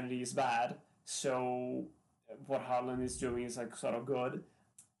 eternity is bad. So what Harlan is doing is like sort of good,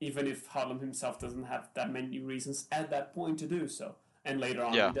 even if Harlan himself doesn't have that many reasons at that point to do so, and later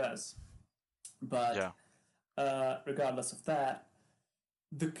on he yeah, does. But yeah, regardless of that,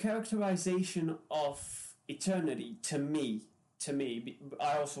 the characterization of eternity to me,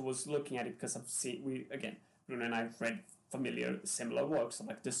 I also was looking at it because I've seen we again, Bruno and I've read familiar similar works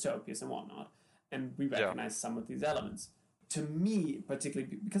like dystopias and whatnot, and we yeah, recognize some of these elements. To me,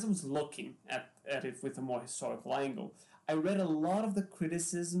 particularly because I was looking at it with a more historical angle, I read a lot of the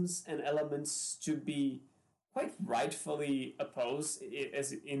criticisms and elements to be quite rightfully opposed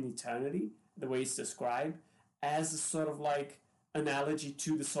as in eternity, the way it's described, as a sort of like analogy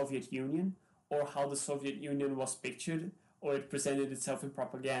to the Soviet Union or how the Soviet Union was pictured or it presented itself in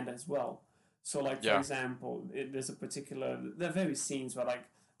propaganda as well. So, like for yeah, example, there's a particular there are various scenes where like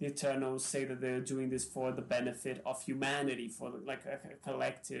the Eternals say that they're doing this for the benefit of humanity, for like a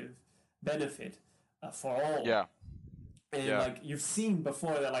collective benefit for all. yeah, And yeah, like you've seen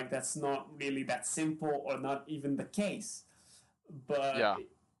before that like that's not really that simple or not even the case. But yeah,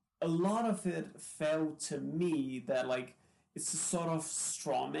 a lot of it felt to me that like it's a sort of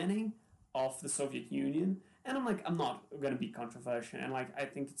straw manning of the Soviet Union. And I'm like, I'm not going to be controversial. And like, I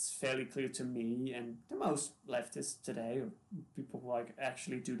think it's fairly clear to me and to most leftists today, or people who like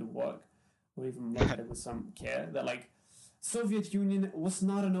actually do the work, or even look at it with some care, that like Soviet Union was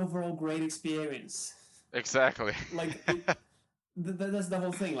not an overall great experience. exactly. Like that's the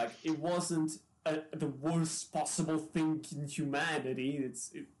whole thing. Like it wasn't the worst possible thing in humanity.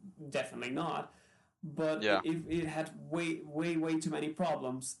 Definitely not. But Yeah, it had way too many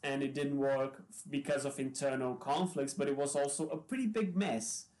problems, and it didn't work because of internal conflicts. But it was also a pretty big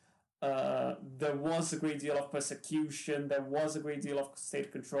mess. There was a great deal of persecution. There was a great deal of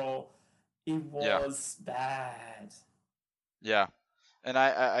state control. It yeah, was bad. yeah. And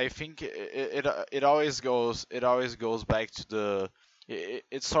I think it always goes back to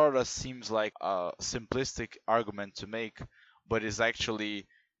it sort of seems like a simplistic argument to make, but it's actually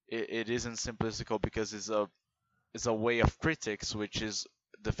it isn't simplistical because it's a way of critics, which is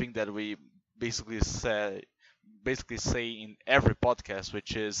the thing that we basically say in every podcast,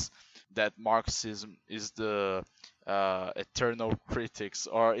 which is that Marxism is the eternal critics,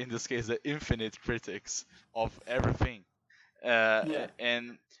 or in this case, the infinite critics of everything. uh, Yeah.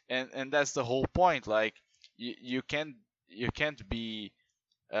 and and that's the whole point. Like you can you can't be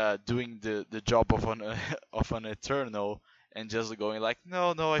doing the job of an of an Eternal and just going like,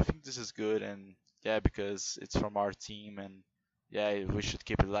 no, I think this is good, and yeah, because it's from our team, and yeah, we should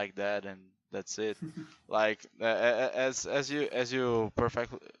keep it like that, and that's it. Like as you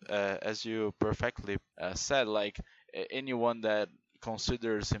perfectly said, like anyone that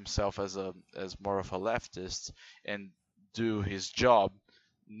considers himself as more of a leftist and do his job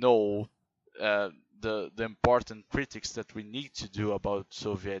know uh, the important critics that we need to do about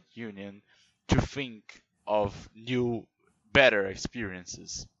Soviet Union to think of new, better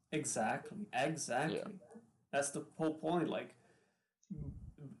experiences. Exactly, Yeah, exactly. That's the whole point. Like,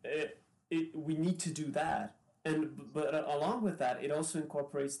 we need to do that, and but along with that, it also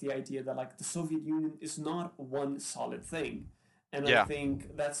incorporates the idea that like the Soviet Union is not one solid thing, and I yeah,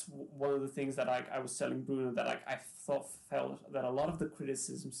 think that's one of the things that I was telling Bruno that like I felt that a lot of the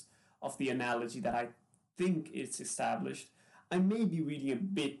criticisms of the analogy that I think it's established, I may be reading a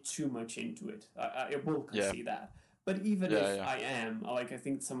bit too much into it. I will yeah, concede that. But even yeah, if yeah, I am, like I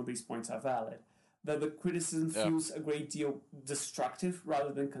think some of these points are valid, that the criticism yeah, feels a great deal destructive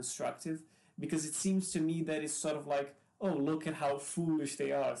rather than constructive, because it seems to me that it's sort of like, oh, look at how foolish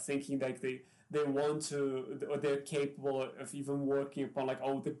they are, thinking like they want to, or they're capable of even working upon like,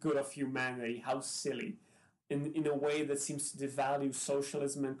 oh, the good of humanity. How silly, in a way that seems to devalue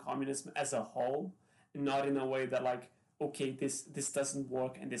socialism and communism as a whole, and not in a way that like, okay, this doesn't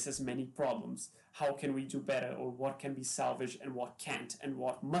work and this has many problems. How can we do better, or what can be salvaged and what can't, and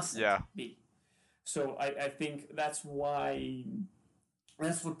what mustn't yeah, be? So I think that's why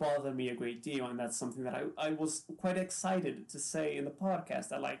that's what bothered me a great deal, and that's something that I was quite excited to say in the podcast.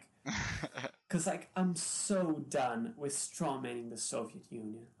 That like, because like I'm so done with strawmanning the Soviet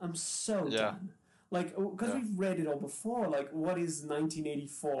Union. I'm so yeah, done. Like, because yeah, we've read it all before. Like, what is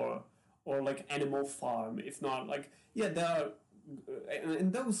 1984 or like Animal Farm? If not, like, yeah, there are,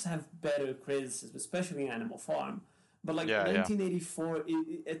 and those have better criticism, especially Animal Farm. But like yeah, yeah, 1984,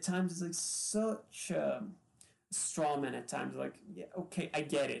 at times is like such a straw man. At times, like, yeah, okay, I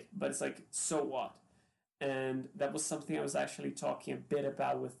get it, but it's like, so what? And that was something I was actually talking a bit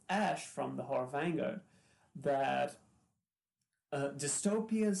about with Ash from the Horror Vanguard. That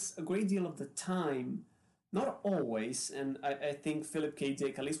dystopias, a great deal of the time, not always, and I think Philip K.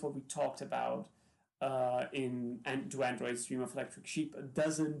 Dick, at least what we talked about in and Do Androids Dream of Electric Sheep,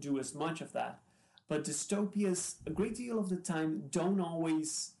 doesn't do as much of that. But dystopias, a great deal of the time, don't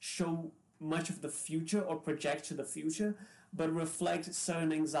always show much of the future or project to the future, but reflect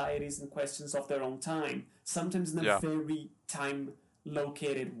certain anxieties and questions of their own time, sometimes in a yeah, very time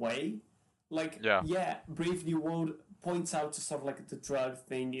located way. Like, yeah, yeah, Brave New World points out to sort of like the drug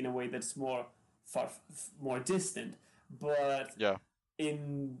thing in a way that's more distant, but yeah,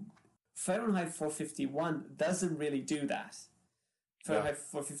 in Fahrenheit 451 doesn't really do that. yeah, Fahrenheit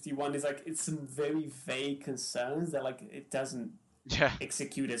 451 is like, it's some very vague concerns that like it doesn't yeah,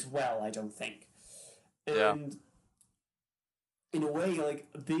 execute as well, I don't think. yeah, And in a way, like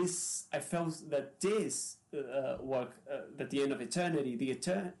this, I felt that this work, at the end of eternity, the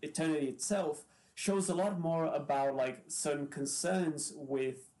eternity itself shows a lot more about like certain concerns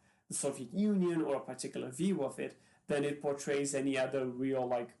with the Soviet Union or a particular view of it than it portrays any other real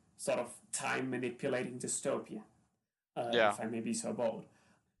like sort of time manipulating dystopia, yeah, if I may be so bold.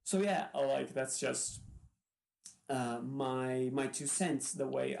 So yeah, like that's just my 2 cents, the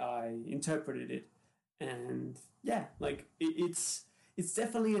way I interpreted it, and yeah, like it's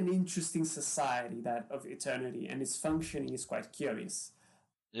definitely an interesting society, that of eternity, and its functioning is quite curious.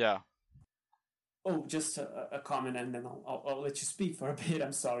 yeah. Oh, just a comment, and then I'll let you speak for a bit.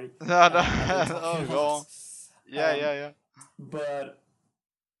 I'm sorry, No, no, I've been talking no, a go lot. on. Yeah, yeah, yeah, But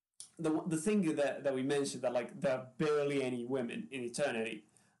the thing that we mentioned, that like there are barely any women in eternity.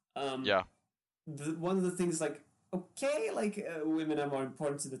 Um, yeah, one of the things, like, okay, like women are more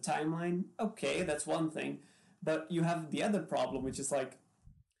important to the timeline. Okay, that's one thing, but you have the other problem, which is like,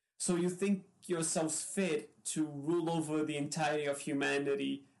 so you think yourselves fit to rule over the entirety of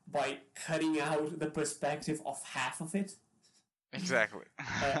humanity by cutting out the perspective of half of it. exactly.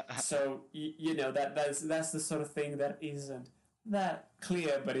 So you know that's the sort of thing that isn't that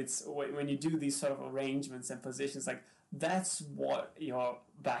clear, but it's when you do these sort of arrangements and positions, like that's what you're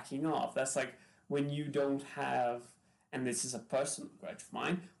backing off. That's like when you don't have, and this is a personal grudge of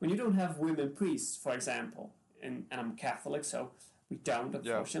mine, when you don't have women priests, for example, and I'm Catholic, so we don't,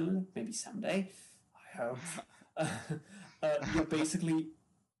 Yeah, unfortunately. Maybe someday, I hope. You're basically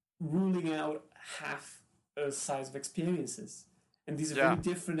ruling out half a size of experiences, and these are very yeah,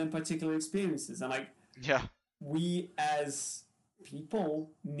 different and particular experiences. And like, yeah, we as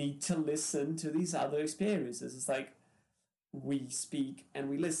people need to listen to these other experiences. It's like, we speak and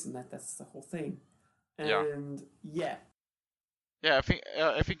we listen. That's the whole thing. Yeah. And yeah. Yeah, I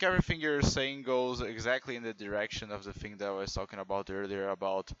think everything you're saying goes exactly in the direction of the thing that I was talking about earlier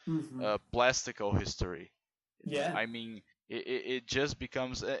about plastical history. Yeah. I mean, it just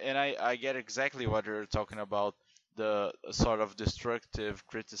becomes, and I get exactly what you're talking about, the sort of destructive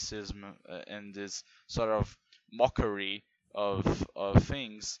criticism and this sort of mockery of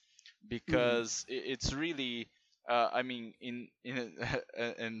things, because it's really, I mean, in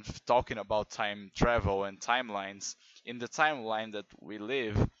in talking about time travel and timelines, in the timeline that we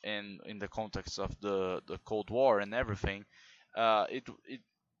live in the context of the Cold War and everything, it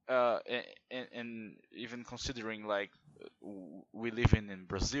and even considering like we live in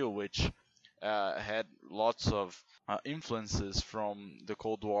Brazil, which had lots of influences from the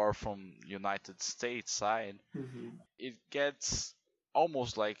Cold War from United States side, it gets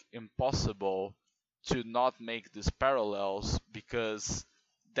almost like impossible to not make these parallels, because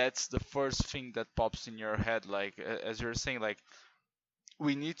that's the first thing that pops in your head. Like as you're saying, like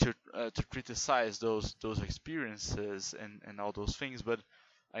we need to criticize those experiences and all those things, but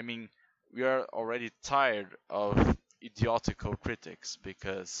I mean we are already tired of idiotical critics,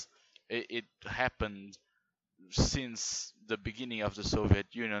 because it happened since the beginning of the Soviet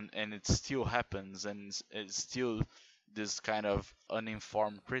Union, and it still happens, and it's still this kind of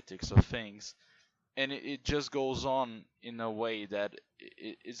uninformed critics of things, and it just goes on in a way that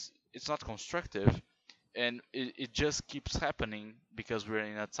it's not constructive, and it just keeps happening because we're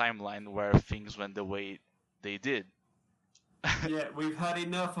in a timeline where things went the way they did. Yeah, we've had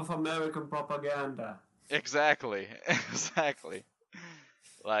enough of American propaganda. Exactly, exactly.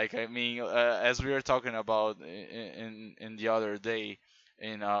 Like I mean, as we were talking about in the other day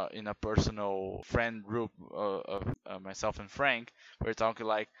in a personal friend group of myself and Frank, we are talking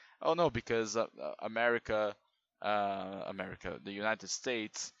like, oh no, because America, the United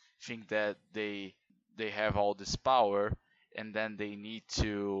States, think that they have all this power, and then they need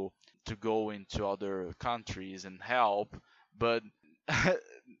to go into other countries and help, but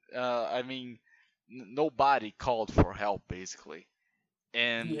I mean, nobody called for help basically,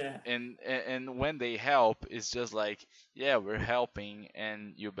 and Yeah. and when they help, it's just like, yeah, we're helping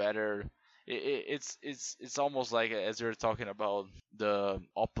and you better, it's almost like, as you're talking about, the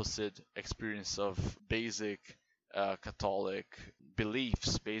opposite experience of basic Catholic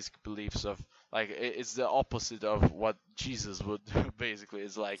basic beliefs of, like, it's the opposite of what Jesus would do basically.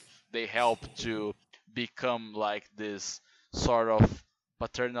 It's like they help to become like this sort of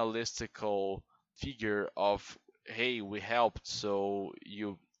paternalistical figure of, hey, we helped, so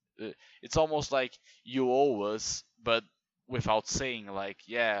you it's almost like you owe us, but without saying like,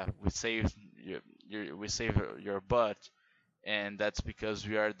 yeah, we saved we saved your butt, and that's because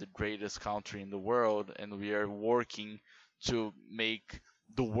we are the greatest country in the world and we are working to make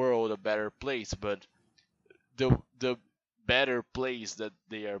the world a better place. But the better place that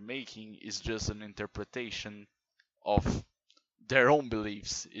they are making is just an interpretation of their own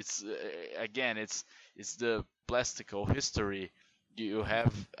beliefs. It's again, it's the plastical history. You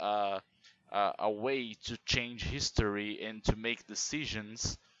have a way to change history and to make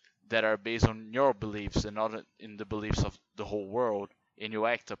decisions that are based on your beliefs and not in the beliefs of the whole world, and you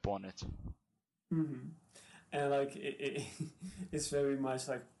act upon it. And like it's very much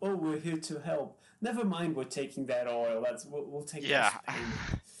like, oh, we're here to help. Never mind, we're taking that oil. We'll take that Yeah. as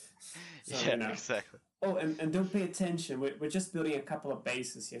payment. So Yeah, exactly. Oh, and don't pay attention. We're just building a couple of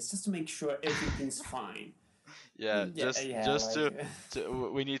bases here. It's just to make sure everything's fine. Yeah, just Like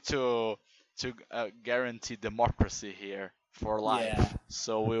we need to guarantee democracy here for life, yeah.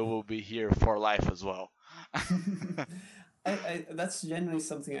 so we will be here for life as well. That's generally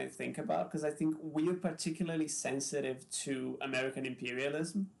something I think about because I think we're particularly sensitive to American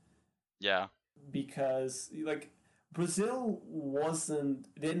imperialism. Yeah. Because like Brazil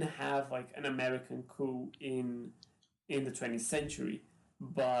didn't have like an American coup in the 20th century,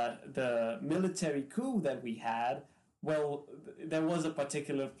 but the military coup that we had, well, there was a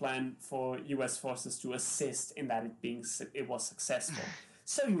particular plan for U.S. forces to assist in that it was successful.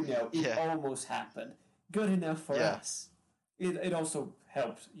 So it almost happened. Good enough for us. It also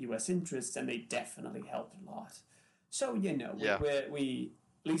helped U.S. interests, and they definitely helped a lot. So we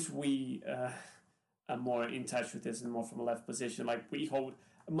at least we are more in touch with this and more from a left position. Like we hold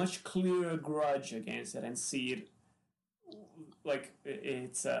a much clearer grudge against it and see it like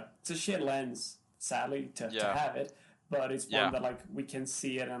it's a shit lens, sadly to have it, but it's one that like we can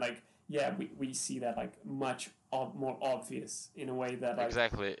see it and like we see that like much more obvious in a way that like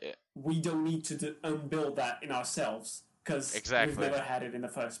Exactly. we don't need to unbuild that in ourselves. because we've exactly. never had it in the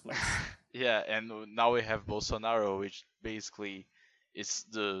first place. Yeah, and now we have Bolsonaro, which basically is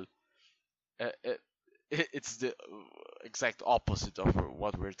uh, uh, it's the exact opposite of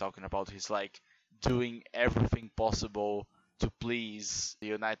what we're talking about. He's like doing everything possible to please the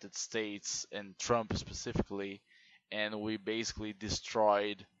United States and Trump specifically, and we basically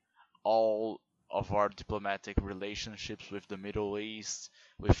destroyed all of our diplomatic relationships with the Middle East,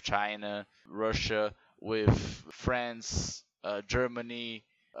 with China, Russia, with France, Germany,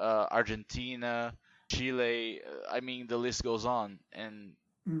 Argentina, Chile. I mean, the list goes on, and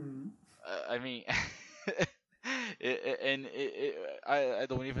Mm. I mean, I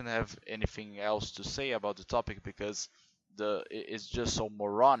don't even have anything else to say about the topic because it's just so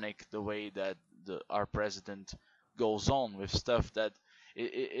moronic the way that our president goes on with stuff that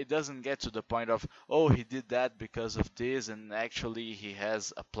it doesn't get to the point of, oh, he did that because of this and actually he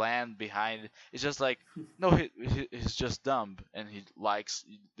has a plan behind it. It's just like, no, he's just dumb and he likes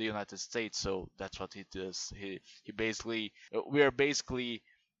the United States, so that's what he does. He basically, we are basically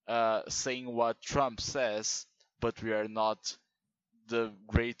saying what Trump says, but we are not the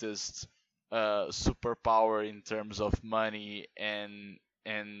greatest superpower in terms of money and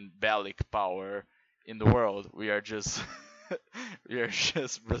bellic power in the world. We are just we are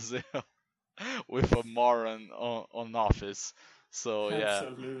just Brazil with a moron on office. So yeah.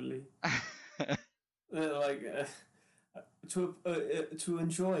 Absolutely. Like to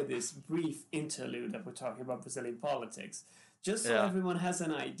enjoy this brief interlude that we're talking about Brazilian politics, just so Yeah. everyone has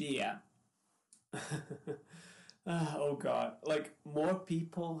an idea. Oh god, like more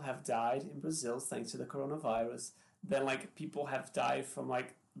people have died in Brazil thanks to the coronavirus than like people have died from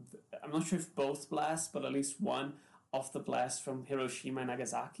like I'm not sure if both blasts, but at least one of the blasts from Hiroshima and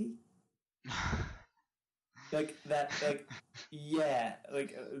Nagasaki. Like that, like yeah,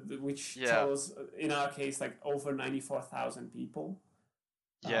 like which Yeah. tells in our case like over 94,000 people,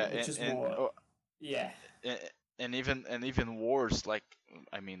 Yeah, which is and more, yeah, and even worse, like,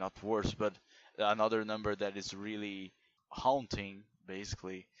 I mean, not worse, but another number that is really haunting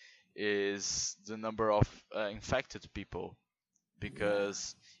basically is the number of infected people, yeah,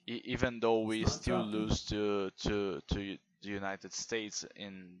 because even though it's we not still dropping. lose to the United States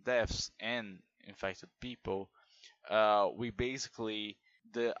in deaths and infected people, we basically,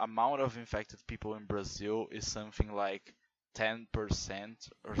 the amount of infected people in Brazil is something like 10%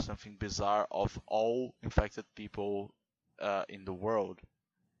 or something bizarre of all infected people in the world.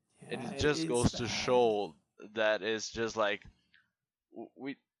 And Yeah, it just it's goes to bad. show that it's just like,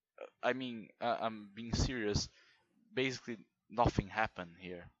 we, I mean, I'm being serious. Basically, nothing happened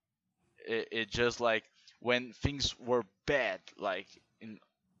here. It just like when things were bad, like in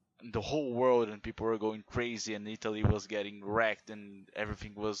the whole world and people were going crazy and Italy was getting wrecked and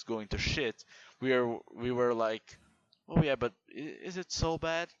everything was going to shit, we were like, oh yeah, but is it so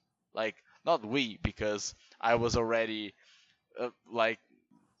bad? Like, not we, because I was already like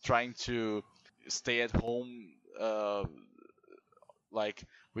trying to stay at home. Like,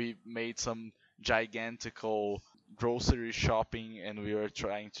 we made some gigantical grocery shopping and we were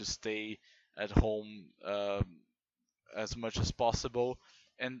trying to stay at home as much as possible,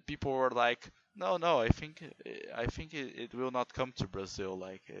 and people were like, no, I think it will not come to Brazil,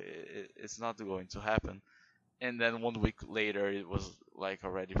 like it's not going to happen. And then 1 week later it was like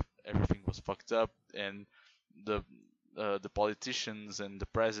already everything was fucked up, and the the politicians and the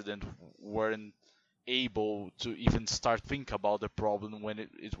president weren't able to even start think about the problem when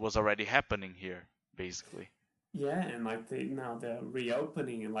it was already happening here, basically. Yeah, and like now they're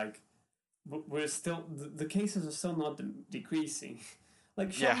reopening and like we're still the cases are still not decreasing.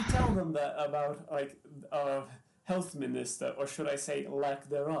 Like, shall Yeah. we tell them that about like health minister, or should I say lack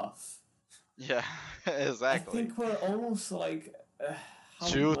thereof? Yeah. I Exactly. think we're almost like how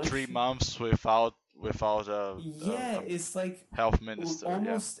 2 3 much? months without Yeah, a it's like health minister. Yeah.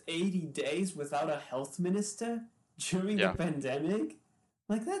 almost 80 days without a health minister during the Yeah. pandemic.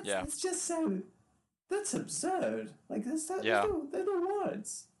 Like Yeah. that's just so that's absurd. Like Yeah. there's no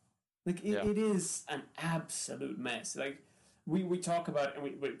words. Like Yeah. it is an absolute mess. Like we talk about it and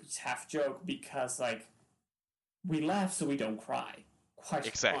we half joke because like we laugh so we don't cry. Quite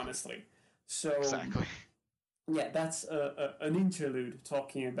Exactly. honestly. So Exactly. yeah, that's an interlude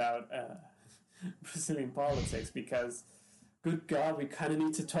talking about Brazilian politics because, good God, we kind of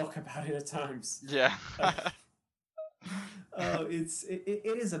need to talk about it at times. Yeah. Uh,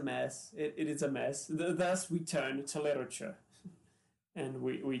 it is a mess. It is a mess. Thus, we turn to literature, and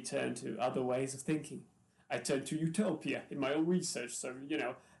we turn to other ways of thinking. I turn to utopia in my own research. So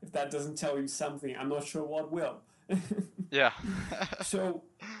if that doesn't tell you something, I'm not sure what will. Yeah. So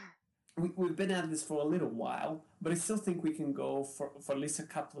we've been at this for a little while, but I still think we can go for at least a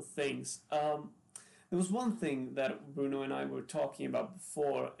couple of things. There was one thing that Bruno and I were talking about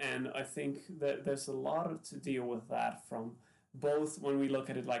before, and I think that there's a lot to deal with that from both when we look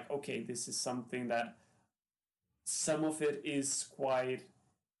at it like, okay, this is something that some of it is quite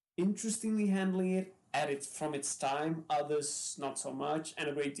interestingly handling it at its from its time, others not so much, and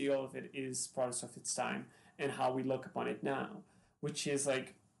a great deal of it is products of its time and how we look upon it now, which is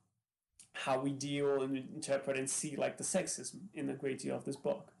like how we deal and interpret and see like the sexism in a great deal of this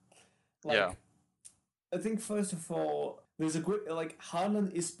book. Yeah, Like, I think first of all, there's a great like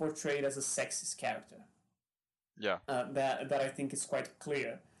Harlan is portrayed as a sexist character. yeah, That I think is quite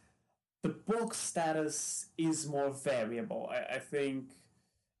clear. The book status is more variable. I think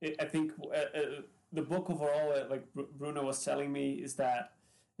the book overall, like Bruno was telling me, is that,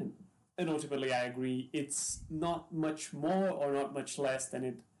 and ultimately I agree. It's not much more or not much less than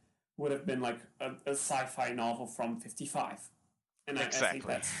it would have been like a sci-fi novel from '55, and I think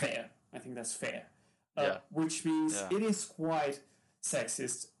exactly. that's fair. I think that's fair. Yeah, Which means yeah, it is quite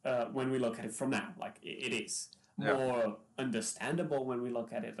sexist when we look at it from now. Like it is yeah, more understandable when we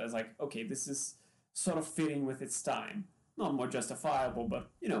look at it as like, okay, this is sort of fitting with its time. Not more justifiable, but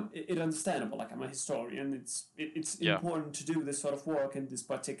it understandable. Like I'm a historian, it's yeah, important to do this sort of work in this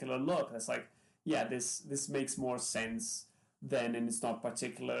particular look. That's like, yeah, this makes more sense than, and it's not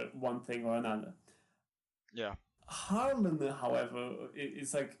particular one thing or another. yeah, Harlan, however,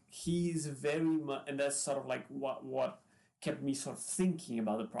 is like he's very much, and that's sort of like what kept me sort of thinking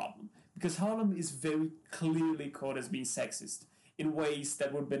about the problem, because Harlem is very clearly caught as being sexist in ways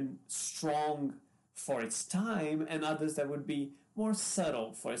that would have been strong for its time, and others that would be more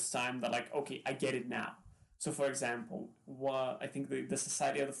subtle for its time. That like, okay, I get it now. So, for example, what I think the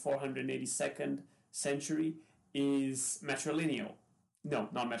Society of the 482nd Century is matrilineal. No,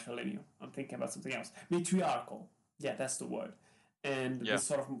 not matrilineal. I'm thinking about something else. Matriarchal. Yeah, that's the word. And yeah, this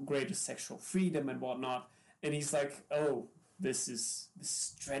sort of greater sexual freedom and whatnot. And he's like, oh, this is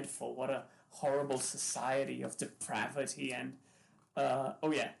dreadful. What a horrible society of depravity. And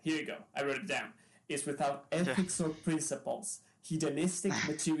oh yeah, here you go. I wrote it down. It's without yeah, ethics or principles, hedonistic,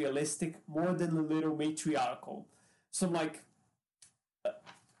 materialistic, more than a little matriarchal. So I'm like,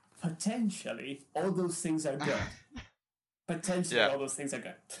 potentially, all those things are good. Potentially, yeah, all those things are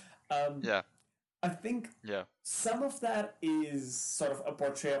good. Um, yeah, I think yeah, some of that is sort of a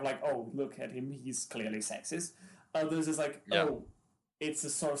portrayal of like, oh, look at him, he's clearly sexist. Others is like, yeah, oh, it's a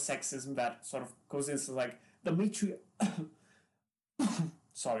sort of sexism that sort of goes into like the matri.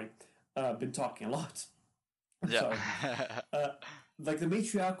 Sorry, been talking a lot. I'm yeah, sorry. Uh, like the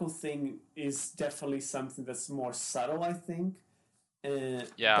matriarchal thing is definitely something that's more subtle, I think,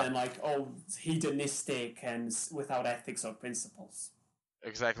 yeah. than like, oh, hedonistic and without ethics or principles.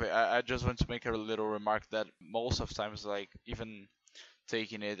 Exactly. I just want to make a little remark that most of times, like even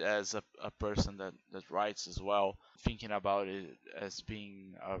taking it as a person that writes as well, thinking about it as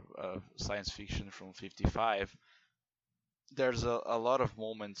being a science fiction from 55, there's a lot of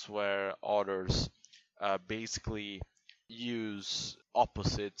moments where authors basically use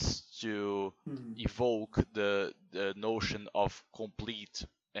opposites to Hmm. evoke the notion of complete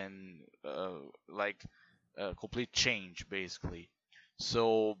and like complete change basically.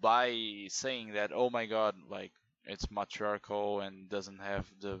 So by saying that, oh my god, like it's matriarchal and doesn't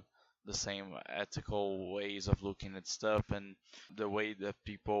have the same ethical ways of looking at stuff, and the way that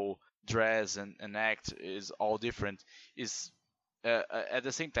people dress and act is all different, is at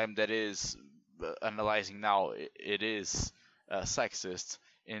the same time that is analyzing now, it is sexist.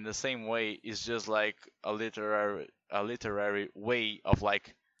 In the same way, it's just like a literary way of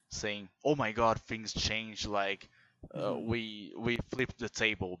like saying, oh my god, things change, like Mm-hmm. we flipped the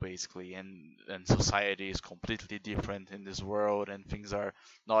table basically, and society is completely different in this world, and things are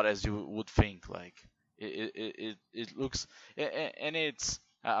not as you would think. Like it looks, and it's,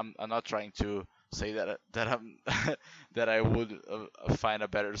 I'm not trying to say that I'm that I would find a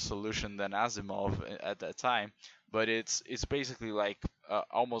better solution than Asimov at that time, but it's basically like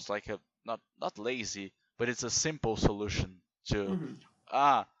almost like a, not lazy, but it's a simple solution to, Mm-hmm.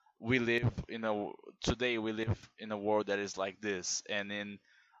 ah we live in a today we live in a world that is like this, and in,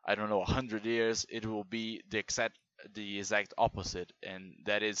 I don't know, 100 years it will be the exact opposite. And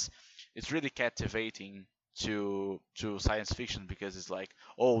that is, it's really captivating to science fiction, because it's like,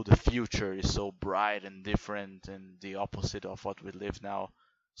 oh, the future is so bright and different and the opposite of what we live now.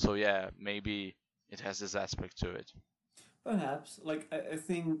 So yeah, maybe it has this aspect to it. Perhaps, like I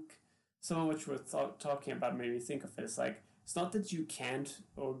think some of what you were talking about made me think of it. It's like it's not that you can't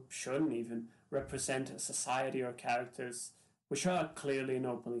or shouldn't even represent a society or characters which are clearly and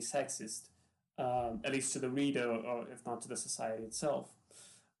openly sexist, at least to the reader, or if not to the society itself.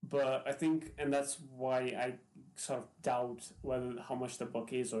 But I think, and that's why I sort of doubt whether how much the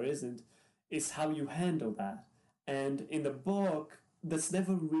book is or isn't, is how you handle that. And in the book, that's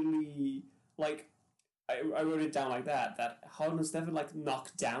never really like I wrote it down like that. That Harlan's never like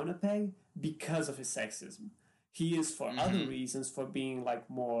knocked down a peg because of his sexism. He is for other Mm-hmm. reasons, for being like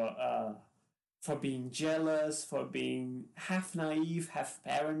more, for being jealous, for being half naive, half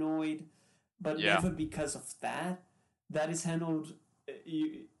paranoid, but Yeah. never because of that. That is handled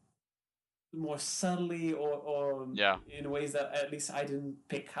more subtly, or Yeah. in ways that at least I didn't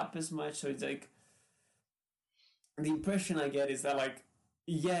pick up as much. So it's like the impression I get is that like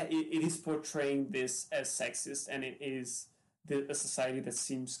yeah, it is portraying this as sexist, and it is a society that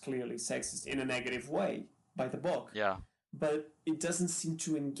seems clearly sexist in a negative way by the book, Yeah. but it doesn't seem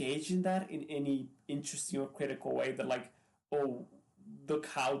to engage in that in any interesting or critical way. That like, oh, look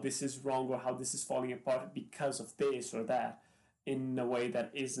how this is wrong or how this is falling apart because of this or that, in a way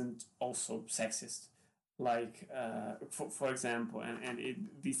that isn't also sexist. Like, for example,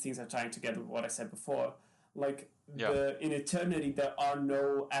 these things are tying together with what I said before. Like Yeah. in eternity, there are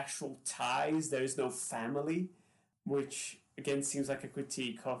no actual ties. There is no family, which again seems like a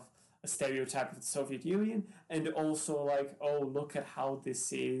critique of a stereotype of the Soviet Union, and also like, oh, look at how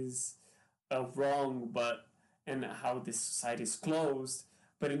this is wrong, but and how this society is closed,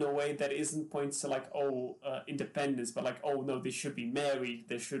 but in a way that isn't points to like, oh, independence, but like, oh no, they should be married,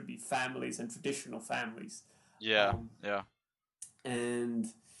 there should be families and traditional families, Yeah. um, Yeah.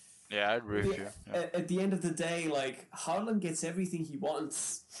 and Yeah. I agree with you. Yeah. at the end of the day, like Harlan gets everything he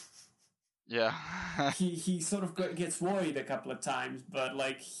wants. Yeah. He sort of gets worried a couple of times, but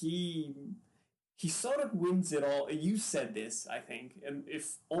like he sort of wins it all. You said this, I think, and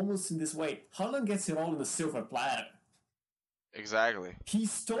if almost in this way, Harlan gets it all in a silver platter. Exactly.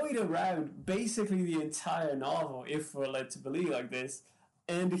 He's toyed around basically the entire novel, if we're led to believe like this,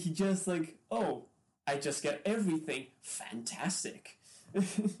 and he just like, oh, I just get everything. Fantastic.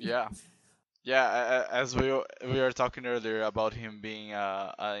 Yeah. Yeah. As we were talking earlier about him being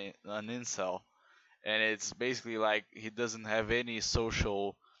an incel, and it's basically like he doesn't have any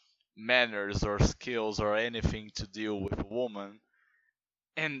social manners or skills or anything to deal with a woman,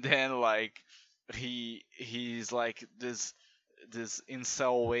 and then like he's like this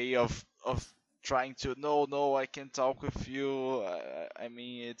incel way of trying to, no, I can talk with you, I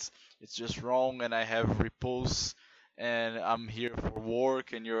mean it's just wrong, and I have repose, and I'm here for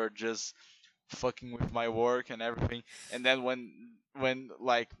work, and you're just fucking with my work and everything. And then when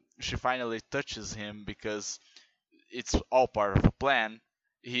like she finally touches him because it's all part of a plan,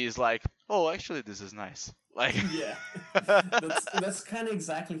 he's like, oh, actually this is nice, like. Yeah, that's kind of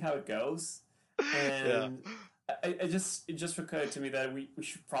exactly how it goes, Yeah. and it just occurred to me that we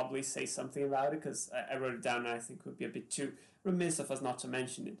should probably say something about it, because I wrote it down, and I think it would be a bit too remiss of us not to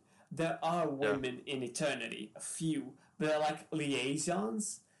mention it. There are Yeah. women in eternity, a few, but they're like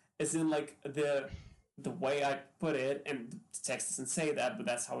liaisons, as in like the way I put it, and the text doesn't say that, but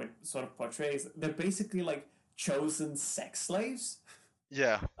that's how it sort of portrays. They're basically like chosen sex slaves,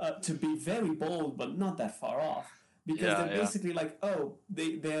 Yeah. to be very bold, but not that far off. Because Yeah. they're Yeah. basically like, oh,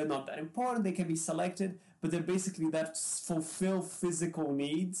 they're not that important, they can be selected, but they're basically that fulfill physical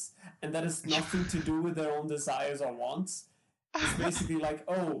needs, and that has nothing to do with their own desires or wants. It's basically like,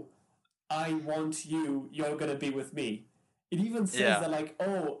 oh, I want you, you're gonna be with me. It even says Yeah. that, like,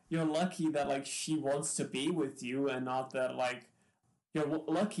 oh, you're lucky that, like, she wants to be with you, and not that, like, you're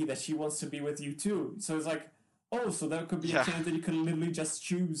lucky that she wants to be with you too. So it's like, oh, so there could be a Yeah. chance that you could literally just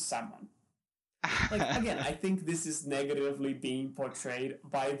choose someone. Like, again, I think this is negatively being portrayed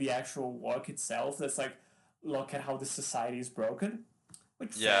by the actual work itself. That's like, look at how the society is broken.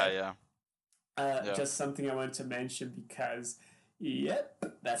 Which Yeah. fair. Yeah. Yeah. Just something I wanted to mention because, yep,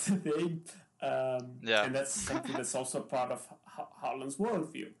 that's a thing. Yeah. And that's something that's also part of Harlan's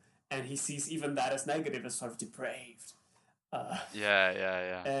worldview. And he sees even that as negative, as sort of depraved. Yeah.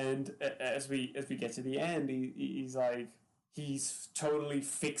 Yeah. And as we get to the end, he's like, he's totally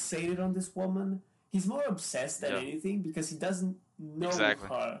fixated on this woman. He's more obsessed than Yeah. anything, because he doesn't know Exactly.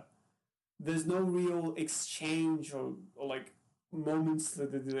 her. There's no real exchange or like moments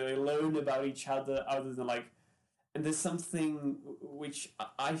that they learn about each other, other than like, and there's something which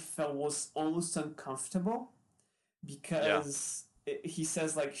I felt was almost uncomfortable, Yeah. because he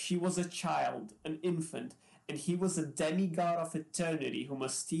says like, she was a child, an infant, and he was a demigod of eternity who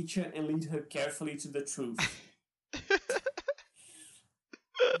must teach her and lead her carefully to the truth.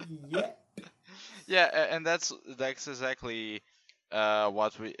 Yeah. Yeah, and that's exactly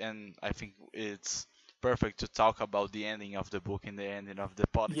what we, and I think it's perfect to talk about the ending of the book and the ending of the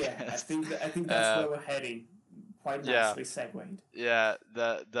Yeah, podcast. I think that's uh, where we're heading. Quite yeah, nicely segued. yeah.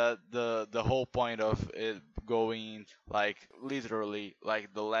 The whole point of it going like literally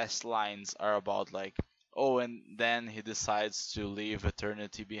like the last lines are about like, oh, and then he decides to leave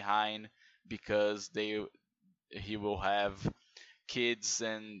eternity behind because he will have kids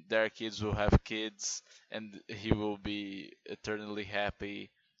and their kids will have kids and he will be eternally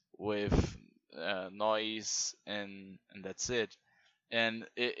happy with noise and that's it. And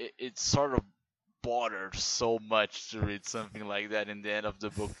it sort of bothered so much to read something like that in the end of the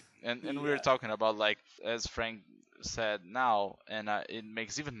book. And we were Yeah. talking about like, as Frank said now, and it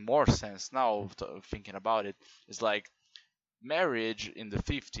makes even more sense now thinking about it. It's like marriage in the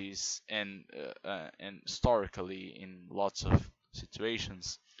 50s and historically in lots of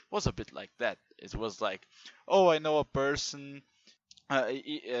situations was a bit like that. It was like, oh, I know a person,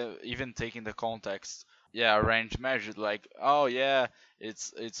 even taking the context, yeah, arranged marriage, like, oh yeah,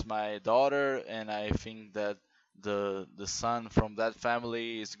 it's my daughter, and I think that the son from that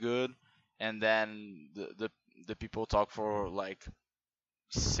family is good, and then the people talk for like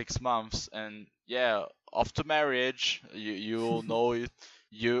 6 months, and yeah, off to marriage. You'll know it.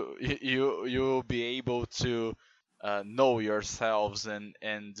 You'll be able to know yourselves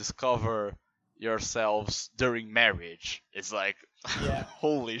and discover yourselves during marriage. It's like, Yeah.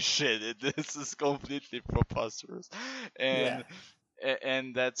 holy shit, this is completely preposterous, Yeah. and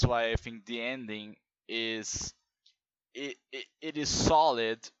and that's why I think the ending is it is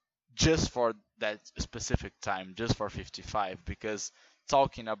solid just for that specific time, just for 55, because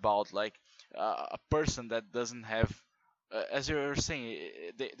talking about like a person that doesn't have, as you were saying,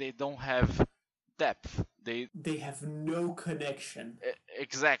 they don't have depth. They have no connection.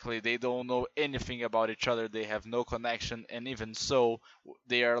 Exactly, they don't know anything about each other. They have no connection, and even so,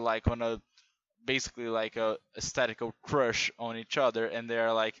 they are like on a basically like a aesthetical crush on each other, and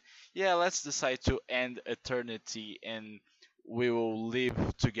they're like, yeah, let's decide to end eternity and we will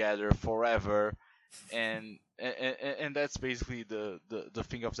live together forever. And that's basically the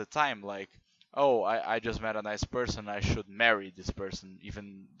thing of the time, like, oh, I just met a nice person, I should marry this person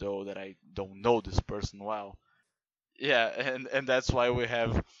even though that I don't know this person well. Yeah, and that's why we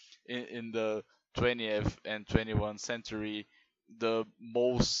have in the 20th and 21st century the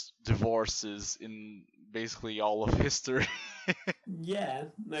most divorces in basically all of history. Yeah,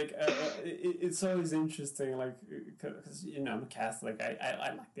 like it's always interesting, like because I'm a Catholic.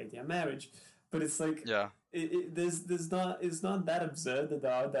 I like the idea of marriage, but it's like Yeah, there's not it's not that absurd that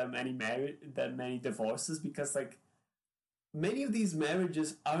there are that many divorces, because like many of these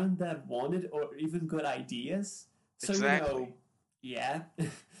marriages aren't that wanted or even good ideas. So exactly, yeah.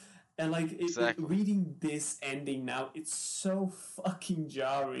 And like exactly. reading this ending now, it's so fucking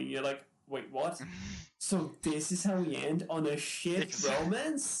jarring. You're like, wait, what? So this is how we end, on a shit Ex-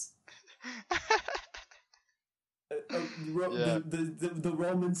 romance? yeah. The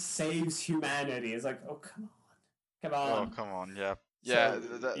romance saves humanity. It's like, oh come Oh, on. come on. Yeah. Yeah.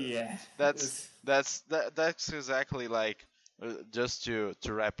 So yeah, That's that's exactly like, just to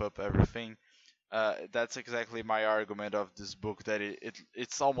wrap up everything. That's exactly my argument of this book, that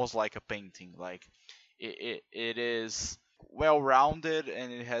it's almost like a painting. Like it is well rounded,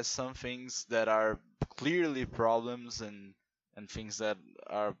 and it has some things that are clearly problems, and things that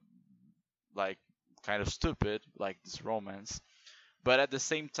are like kind of stupid, like this romance. But at the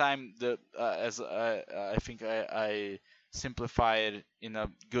same time, the as I think I simplified in a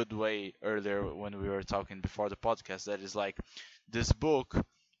good way earlier when we were talking before the podcast, that is like, this book,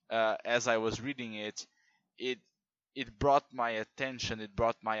 as I was reading it, it it brought my attention, it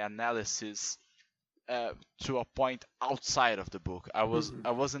brought my analysis to a point outside of the book. mhm.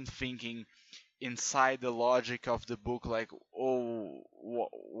 I wasn't thinking inside the logic of the book, like, oh,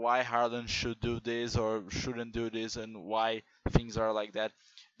 why Harlan should do this or shouldn't do this, and why things are like that.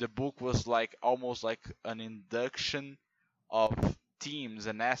 The book was like almost like an induction of themes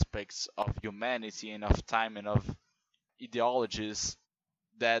and aspects of humanity and of time and of ideologies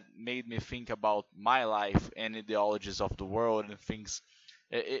that made me think about my life and ideologies of the world and things.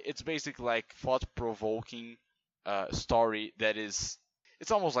 It's basically like thought-provoking story that is,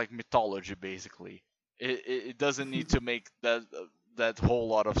 it's almost like mythology basically. It doesn't need to make that whole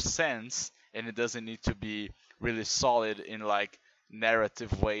lot of sense, and it doesn't need to be really solid in like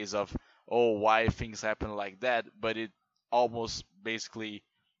narrative ways of, oh, why things happen like that, but it almost basically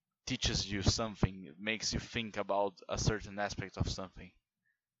teaches you something. It makes you think about a certain aspect of something.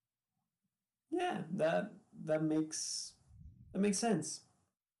 Yeah, that makes sense.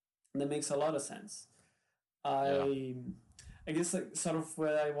 That makes a lot of sense. Yeah. I I guess like sort of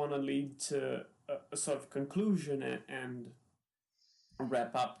where I want to lead to a sort of conclusion and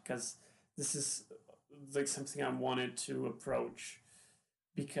wrap up, because this is like something I wanted to approach,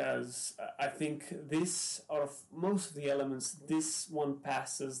 because I think this, out of most of the elements, this one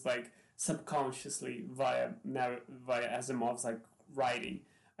passes like subconsciously via Asimov's like writing.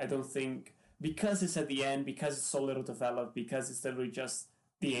 I don't think, because it's at the end, because it's so little developed, because it's literally just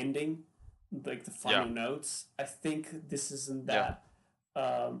the ending, like the final notes. I think this isn't that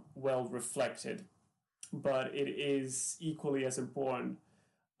well reflected, but it is equally as important,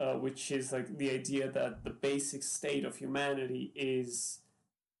 which is like the idea that the basic state of humanity is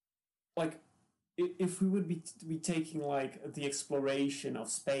like, if we would be taking like the exploration of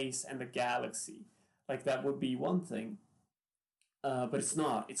space and the galaxy, like that would be one thing, but it's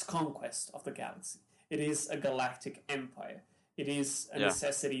not. It's conquest of the galaxy. It is a galactic empire. It is a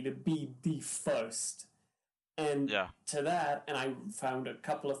necessity to be the first. And to that, and I found a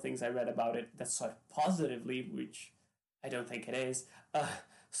couple of things I read about it that sort of positively, which I don't think it is,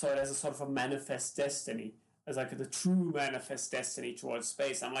 saw it as a sort of a manifest destiny, as like the true manifest destiny towards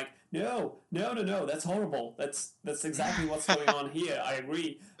space. I'm like, no, that's horrible. That's exactly what's going on here. I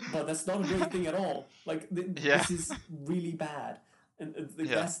agree, but that's not a great thing at all. Like this is really bad, and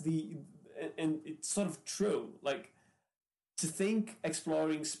that's and it's sort of true. Like, to think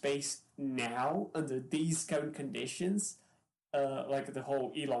exploring space now under these current conditions, like the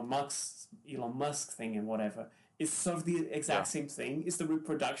whole Elon Musk thing and whatever, is sort of the exact same thing. It's the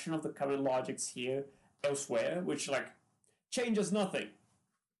reproduction of the current logics here elsewhere, which like changes nothing.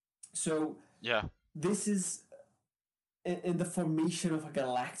 So this is in the formation of a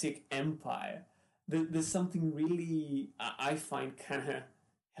galactic empire. There's something really I find kind of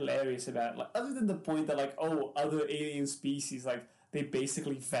hilarious about, like, other than the point that like, oh, other alien species, like, they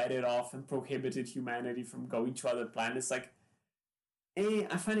basically vetted off and prohibited humanity from going to other planets. Like,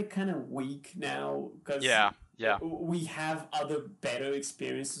 I find it kind of weak now, because we have other better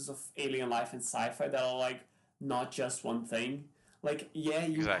experiences of alien life and sci-fi that are like not just one thing. Like,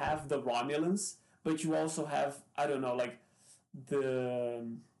 you have the Romulans, but you also have, I don't know, like the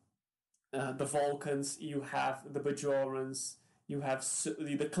Vulcans, you have the Bajorans, you have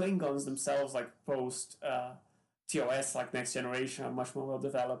the Klingons themselves, like post TOS, like Next Generation, are much more well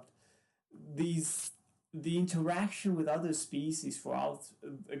developed. The interaction with other species throughout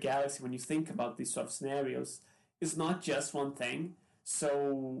a galaxy, when you think about these sort of scenarios, is not just one thing.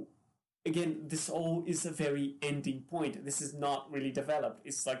 So again, this all is a very ending point. This is not really developed.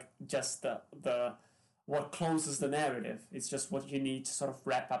 It's like just the what closes the narrative. It's just what you need to sort of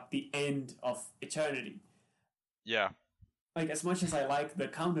wrap up the end of eternity. Yeah. Like, as much as I like the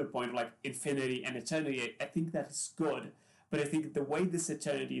counterpoint of like infinity and eternity, I think that is good. But I think the way this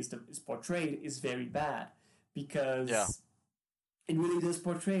eternity is portrayed is very bad, because it really does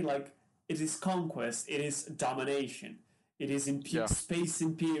portray like it is conquest, it is domination, it is space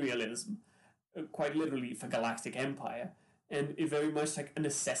imperialism, quite literally, for galactic empire, and it very much like a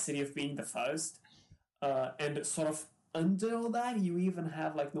necessity of being the first. And sort of under all that, you even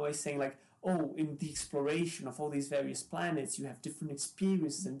have like Noise saying like, oh, in the exploration of all these various planets, you have different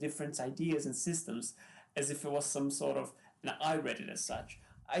experiences and different ideas and systems, as if it was some sort of. And I read it as such.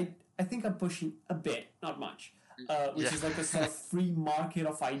 I think I'm pushing a bit, not much, which is like a sort of free market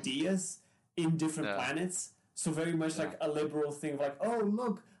of ideas in different planets. So very much like a liberal thing of like, oh,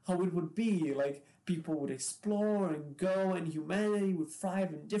 look how it would be. Like, people would explore and go, and humanity would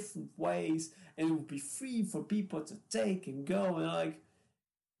thrive in different ways, and it would be free for people to take and go. And like,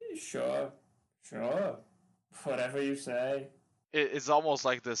 sure, whatever you say. It's almost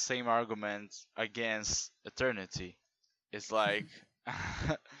like the same argument against eternity. It's like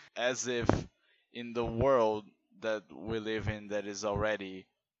as if in the world that we live in, that is already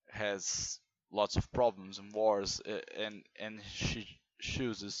has lots of problems and wars, and she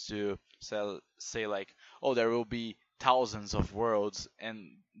chooses to say like, oh, there will be thousands of worlds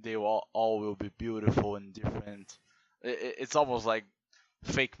and they all will be beautiful and different. It's almost like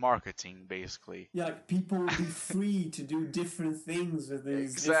fake marketing, basically. Yeah, like, people will be free to do different things with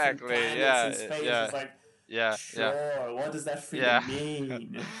these different planets and space. It's like, sure, what does that freedom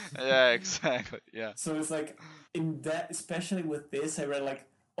mean? Exactly. So it's like, in that, especially with this, I read like,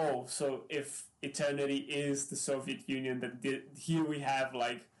 oh, so if eternity is the Soviet Union, then here we have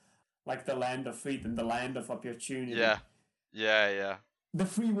like the land of freedom, the land of opportunity. Yeah. The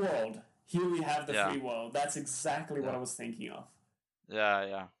free world. Here we have the free world. That's exactly what I was thinking of.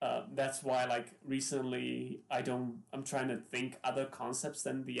 Yeah. That's why, like, recently I'm trying to think other concepts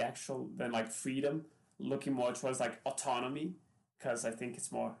than like freedom, looking more towards like autonomy, because I think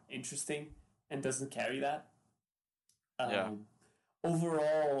it's more interesting and doesn't carry that.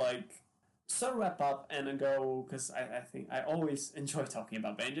 Overall, like, sort of wrap up and go, because I think I always enjoy talking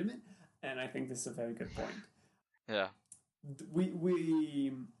about Benjamin, and I think this is a very good point. Yeah.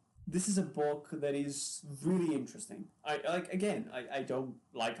 We this is a book that is really interesting. I don't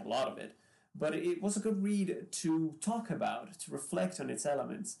like a lot of it, but it was a good read to talk about, to reflect on its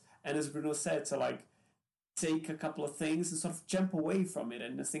elements, and as Bruno said, to like take a couple of things and sort of jump away from it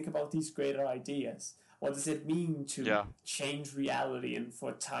and think about these greater ideas. What does it mean to Yeah. change reality and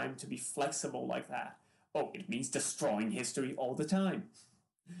for time to be flexible like that? Oh, it means destroying history all the time.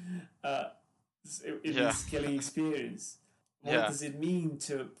 Uh, it Yeah. means killing experience. What Yeah. does it mean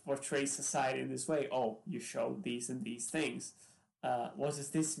to portray society in this way? Oh, you show these and these things. What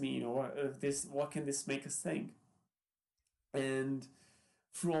does this mean, or this? What can this make us think? And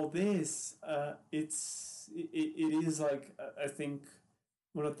through all this, it is like I think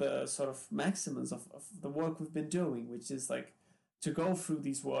one of the sort of maxims of the work we've been doing, which is like to go through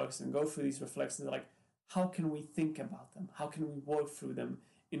these works and go through these reflections. Like, how can we think about them? How can we work through them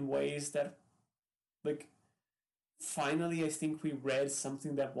in ways that, like, finally, I think we read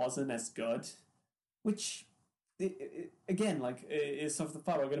something that wasn't as good, which again, like, is sort of the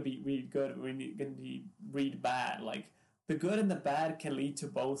part we're going to be read good, we're going to be read bad. Like, the good and the bad can lead to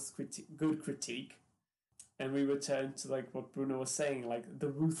both good critique, and we return to like what Bruno was saying, like the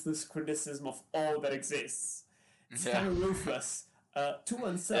ruthless criticism of all that exists. It's Yeah. kind of ruthless to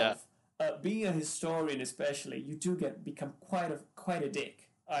oneself. Being a historian, especially, you do become quite a dick.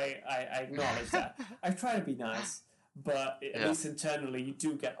 I acknowledge that. I try to be nice, but at least internally, you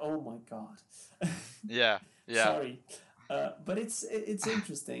do get, oh my god. Yeah. Yeah. Sorry, but it's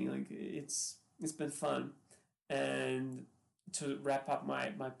interesting. Like it's been fun, and to wrap up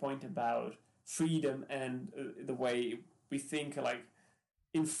my point about freedom and the way we think like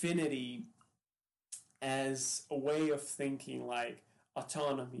infinity as a way of thinking, like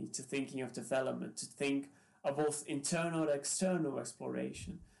autonomy, to thinking of development, to think of both internal and external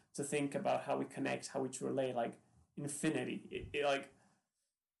exploration, to think about how we connect, how we relate, like infinity. Like,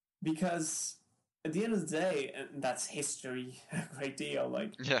 because at the end of the day, and that's history a great deal,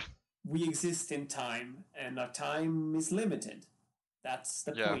 like Yeah. we exist in time and our time is limited. That's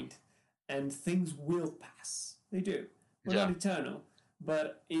the point. And things will pass. They do. We're not eternal.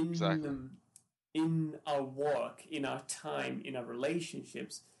 But in our work, in our time, in our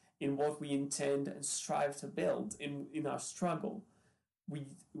relationships, in what we intend and strive to build, in our struggle,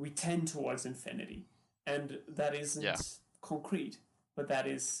 we tend towards infinity. And that isn't concrete, but that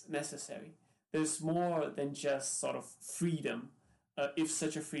is necessary. There's more than just sort of freedom, if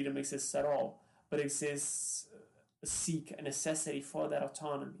such a freedom exists at all, but exists seek a necessity for that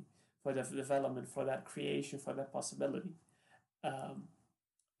autonomy, for that development, for that creation, for that possibility.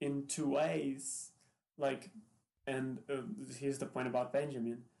 In two ways, like, and here's the point about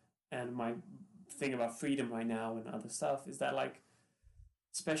Benjamin, and my thing about freedom right now and other stuff is that, like,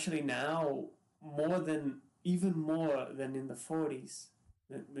 especially now, even more than in the 40s,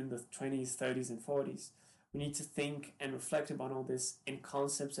 in the 20s, 30s, and 40s, we need to think and reflect about all this in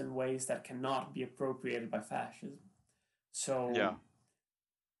concepts and ways that cannot be appropriated by fascism. So,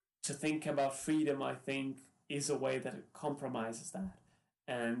 to think about freedom, I think, is a way that it compromises that.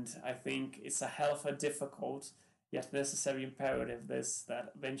 And I think it's a hell of a difficult yet necessary imperative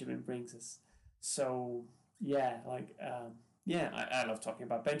that Benjamin brings us. So, yeah, like, I love talking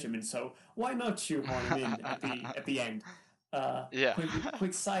about Benjamin. So why not shoehorn him in at the end?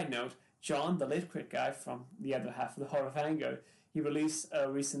 Quick side note: John, the lit crit guy from the other half of the Horror of Anger, he released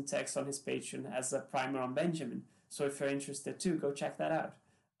a recent text on his Patreon as a primer on Benjamin. So if you're interested too, go check that out.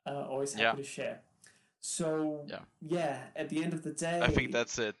 Always happy to share. So at the end of the day, I think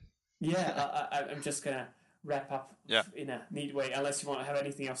that's it. Yeah, I'm just gonna wrap up in a neat way, unless you want to have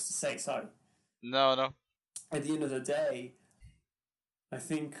anything else to say. Sorry. No. At the end of the day, I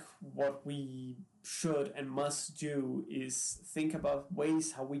think what we should and must do is think about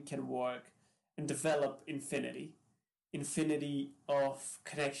ways how we can work and develop infinity of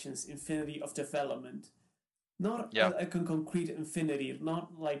connections, infinity of development, not a concrete infinity,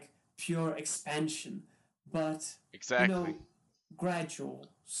 not like pure expansion, but gradual,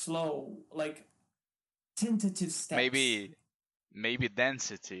 slow, like tentative steps. Maybe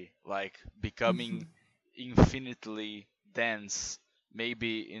density, like becoming infinitely dense.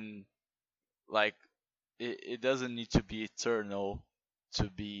 Maybe in like it doesn't need to be eternal to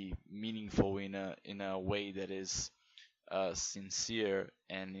be meaningful in a way that is sincere,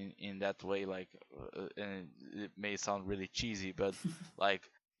 and in that way, like and it may sound really cheesy, but like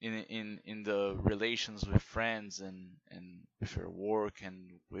in the relations with friends and with your work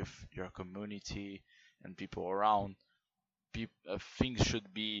and with your community and people around, things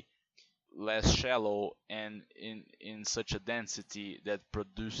should be less shallow and in such a density that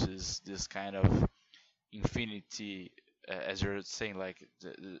produces this kind of infinity, as you're saying, like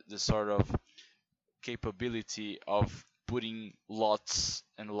the sort of capability of putting lots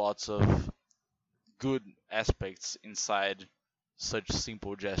and lots of good aspects inside such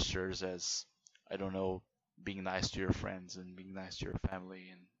simple gestures as, I don't know, being nice to your friends and being nice to your family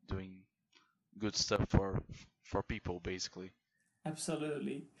and doing good stuff for people, basically.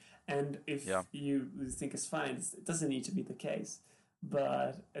 Absolutely. And if Yeah. you think it's fine, it doesn't need to be the case.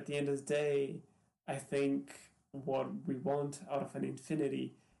 But at the end of the day, I think what we want out of an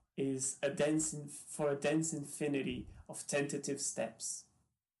infinity is a dense infinity of tentative steps.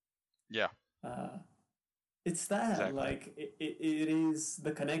 Yeah. It's that, Exactly. like, it is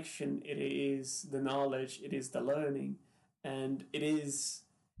the connection, it is the knowledge, it is the learning, and it's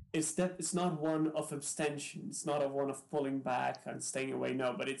not one of abstention, it's not a one of pulling back and staying away,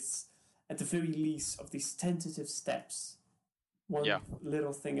 no, but it's at the very least of these tentative steps, one Yeah.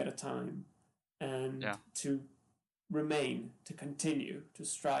 little thing at a time, and Yeah. to remain, to continue, to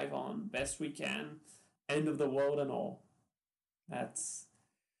strive on best we can, end of the world and all. That's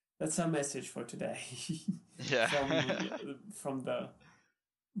our message for today. Yeah. from the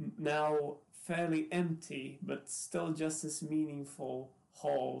now fairly empty but still just as meaningful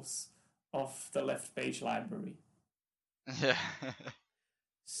halls of the Left Page Library. Yeah.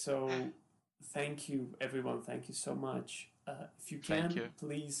 So thank you, everyone. Thank you so much. If you can, Thank you.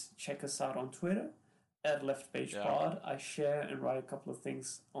 please check us out on Twitter at Left Page Yeah. Pod. I share and write a couple of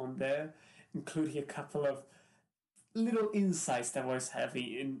things on there, including a couple of little insights that I was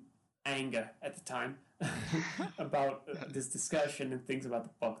having in anger at the time about this discussion and things about the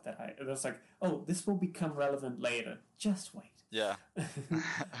book that I was like, oh, this will become relevant later. Just wait. Yeah.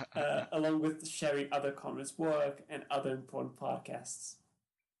 Along with sharing other Conrad's work and other important podcasts.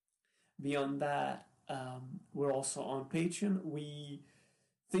 Beyond that, we're also on Patreon.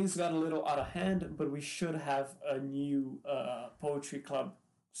 Things got a little out of hand, but we should have a new poetry club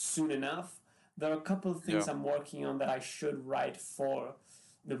soon enough. There are a couple of things I'm working on that I should write for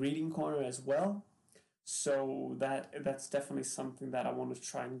the Reading Corner as well. So that's definitely something that I want to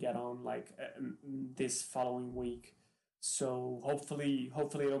try and get on this following week. So hopefully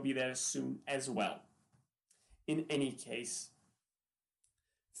it'll be there soon as well. In any case,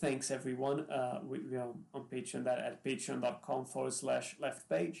 thanks everyone. We are on Patreon, that at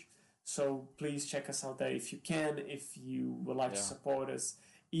patreon.com/leftpage. So please check us out there if you can, if you would like to support us,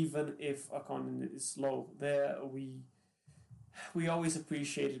 even if our content is low there. We always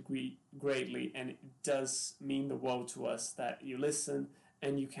appreciate it greatly, and it does mean the world to us that you listen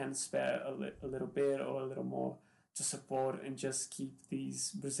and you can spare a little bit or a little more to support and just keep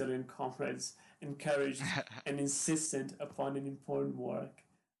these Brazilian comrades encouraged and insistent upon an important work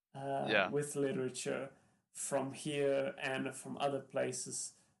with literature from here and from other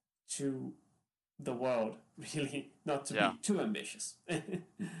places to the world, really, not to be too ambitious.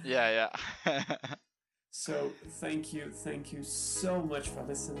 Yeah. So thank you so much for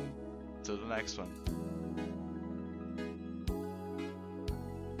listening. To the next one.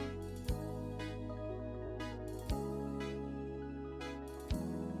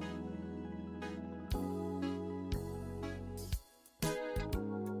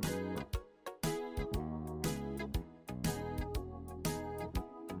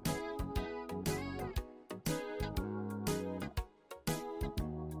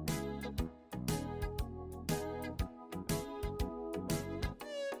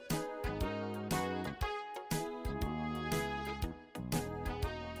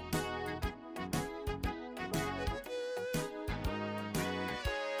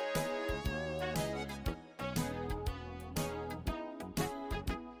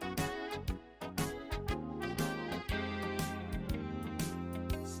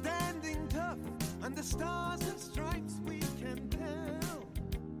 The stars and stripes we can tell.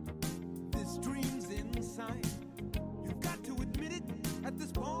 This dream's inside. You've got to admit it at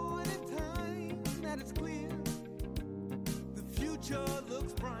this point in time that it's clear. The future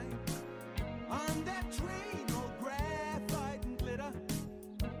looks bright. On that train, all graphite and glitter.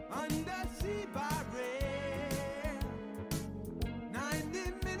 Undersea by rail.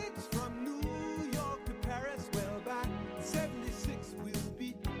 90 minutes from New York to Paris. Well, by 76 we'll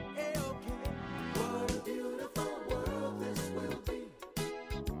be A-OK. What a beautiful world.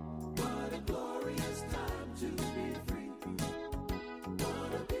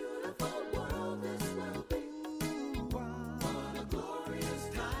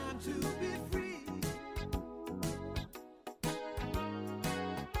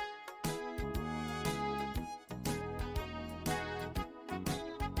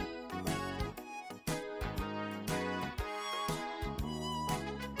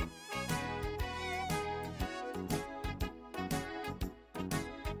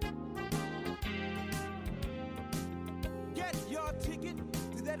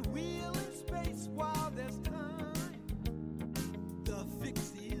 wheel in space while there's time. The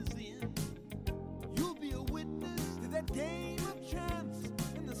fix is in. You'll be a witness to that game.